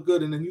and don't look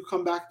good, and then you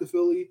come back to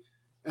Philly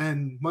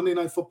and Monday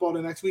Night Football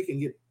the next week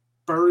and get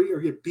buried or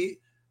get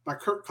beat by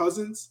Kirk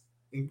Cousins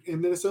in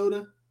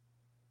Minnesota.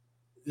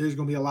 There's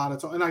going to be a lot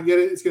of talk. And I get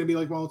it. It's going to be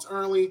it's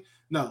early.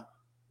 No,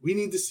 we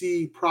need to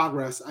see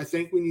progress. I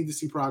think we need to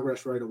see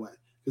progress right away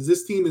because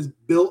this team is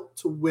built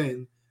to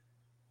win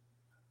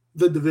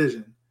the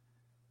division.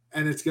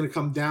 And it's going to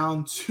come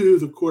down to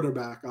the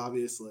quarterback,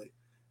 obviously.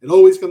 It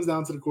always comes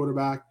down to the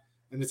quarterback,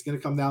 and it's going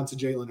to come down to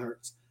Jalen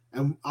Hurts.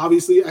 And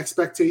obviously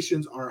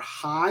expectations are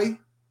high.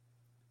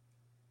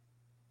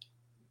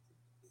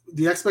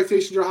 The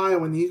expectations are high,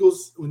 and when the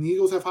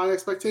Eagles have high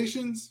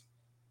expectations,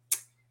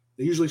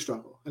 they usually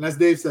struggle. And as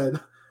Dave said,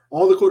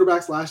 all the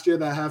quarterbacks last year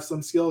that have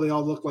some skill, they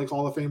all look like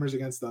Hall of Famers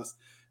against us.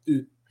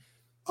 Dude,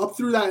 up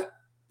through that,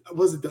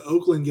 was it the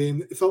Oakland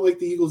game? It felt like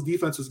the Eagles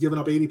defense was giving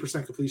up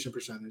 80% completion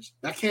percentage.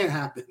 That can't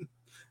happen.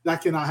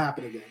 That cannot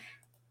happen again.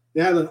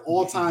 They had an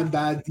all-time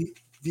bad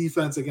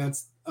defense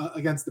against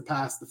the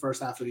pass the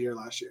first half of the year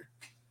last year.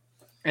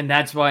 And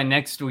that's why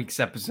next week's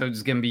episode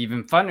is going to be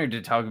even funner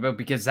to talk about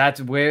because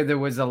that's where there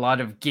was a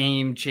lot of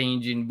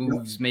game-changing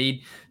moves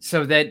made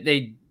so that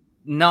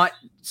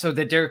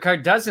Derek Carr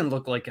doesn't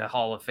look like a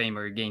Hall of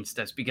Famer against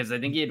us because I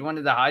think he had one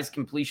of the highest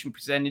completion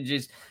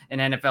percentages in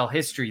NFL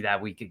history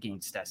that week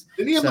against us.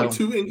 Didn't he have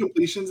 2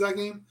 incompletions that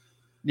game?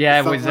 Yeah,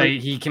 it was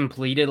he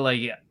completed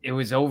it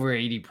was over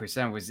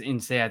 80%. It was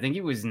insane. I think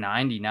it was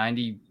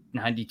 92%.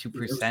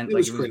 It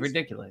was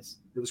ridiculous.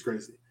 It was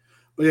crazy.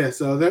 But yeah,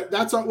 so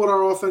that's what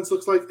our offense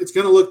looks like. It's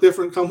going to look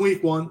different come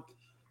week 1.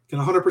 Can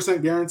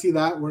 100% guarantee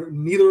that.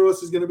 Neither of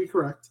us is going to be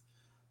correct.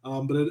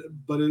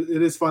 But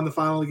it is fun to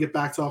finally get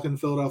back talking to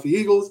Philadelphia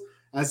Eagles.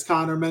 as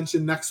Connor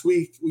mentioned, next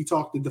week we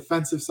talk the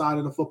defensive side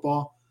of the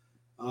football.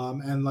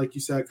 And like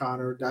you said,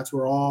 Connor, that's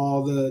where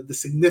all the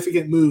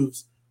significant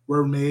moves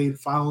were made.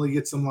 Finally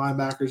get some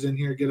linebackers in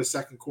here, get a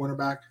second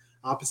cornerback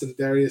opposite of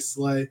Darius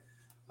Slay.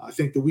 I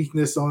think the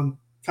weakness on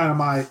kind of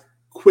my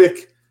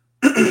quick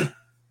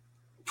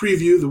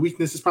preview, the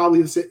weakness is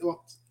probably the same.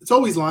 Well, it's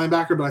always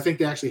linebacker, but I think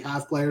they actually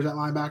have players at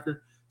linebacker.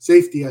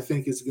 Safety, I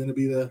think, is going to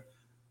be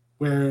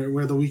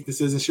where the weakness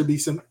is. It should be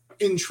some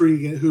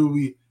intrigue in who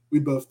we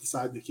both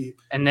decide to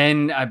keep. And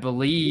then I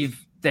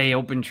believe they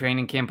open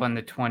training camp on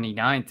the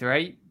 29th,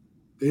 right?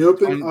 They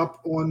open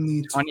up on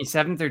the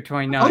 27th or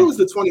 29th. I thought it was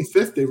the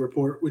 25th they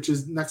report, which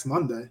is next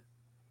Monday.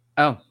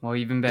 Oh, well,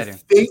 even better.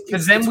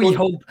 Because then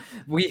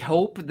we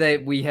hope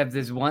that we have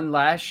this one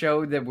last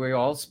show that we're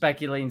all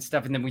speculating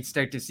stuff, and then we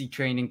start to see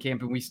training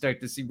camp and we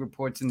start to see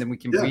reports, and then we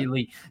can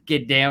really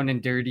get down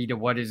and dirty to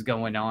what is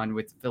going on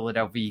with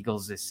Philadelphia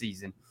Eagles this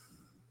season.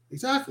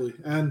 Exactly.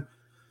 And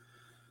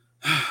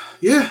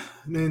yeah,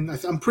 I mean,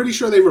 I'm pretty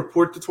sure they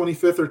report the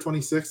 25th or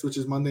 26th, which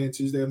is Monday and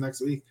Tuesday of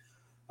next week.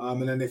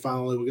 And then they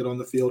finally will get on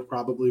the field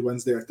probably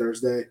Wednesday or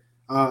Thursday.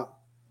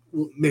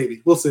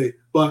 Maybe. We'll see.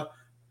 But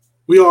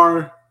we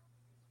are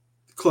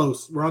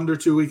close. We're under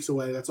 2 weeks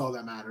away. That's all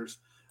that matters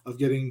of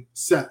getting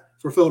set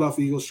for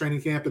Philadelphia Eagles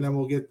training camp. And then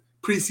we'll get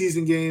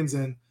preseason games,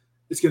 and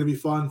it's going to be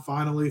fun.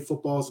 Finally,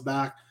 football's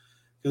back,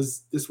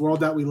 because this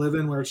world that we live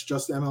in where it's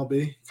just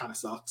MLB kind of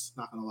sucks.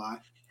 Not going to lie.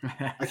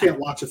 I can't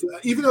watch it.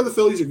 Even though the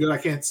Phillies are good, I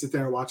can't sit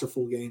there and watch a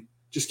full game.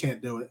 Just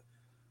can't do it.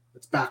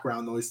 It's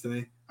background noise to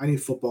me. I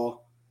need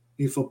football.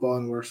 In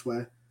the worst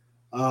way.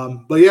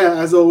 But yeah,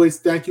 as always,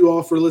 thank you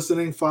all for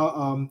listening. You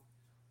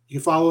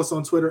can follow us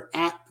on Twitter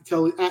at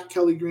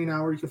Kelly Green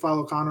Hour. You can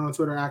follow Connor on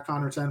Twitter at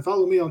Connor10.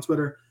 Follow me on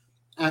Twitter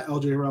at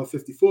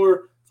LJRL54.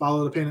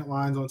 Follow the Painted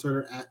Lines on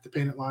Twitter at the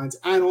Painted Lines,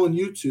 and on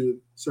YouTube,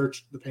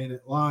 search the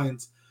Painted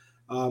Lines.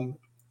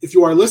 If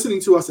you are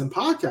listening to us in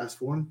podcast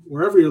form,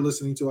 wherever you're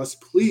listening to us,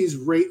 please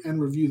rate and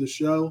review the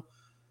show.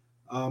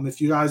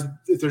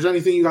 If there's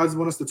anything you guys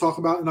want us to talk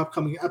about in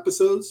upcoming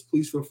episodes,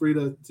 please feel free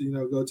to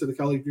go to the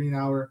Kelly Green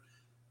Hour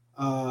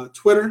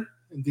Twitter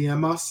and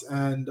DM us,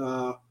 and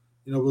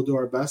we'll do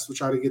our best. We'll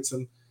try to get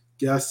some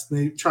guests,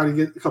 maybe try to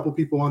get a couple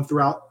people on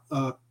throughout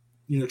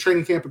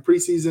training camp and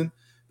preseason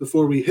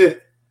before we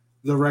hit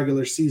the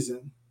regular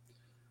season.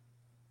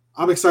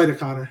 I'm excited,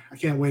 Connor. I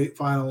can't wait.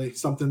 Finally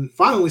something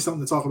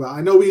to talk about.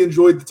 I know we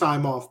enjoyed the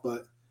time off,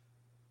 but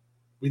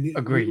we need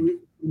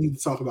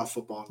to talk about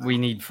football now. We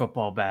need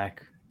football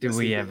back. Do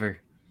we ever?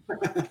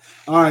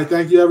 All right.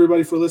 Thank you,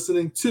 everybody, for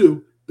listening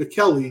to the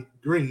Kelly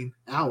Green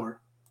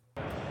Hour.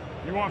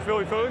 You want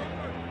Philly?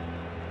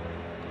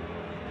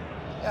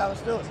 Yeah,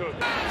 let's do it.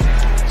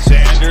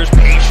 Sanders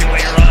patiently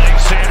running.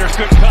 Sanders,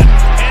 good cut.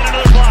 And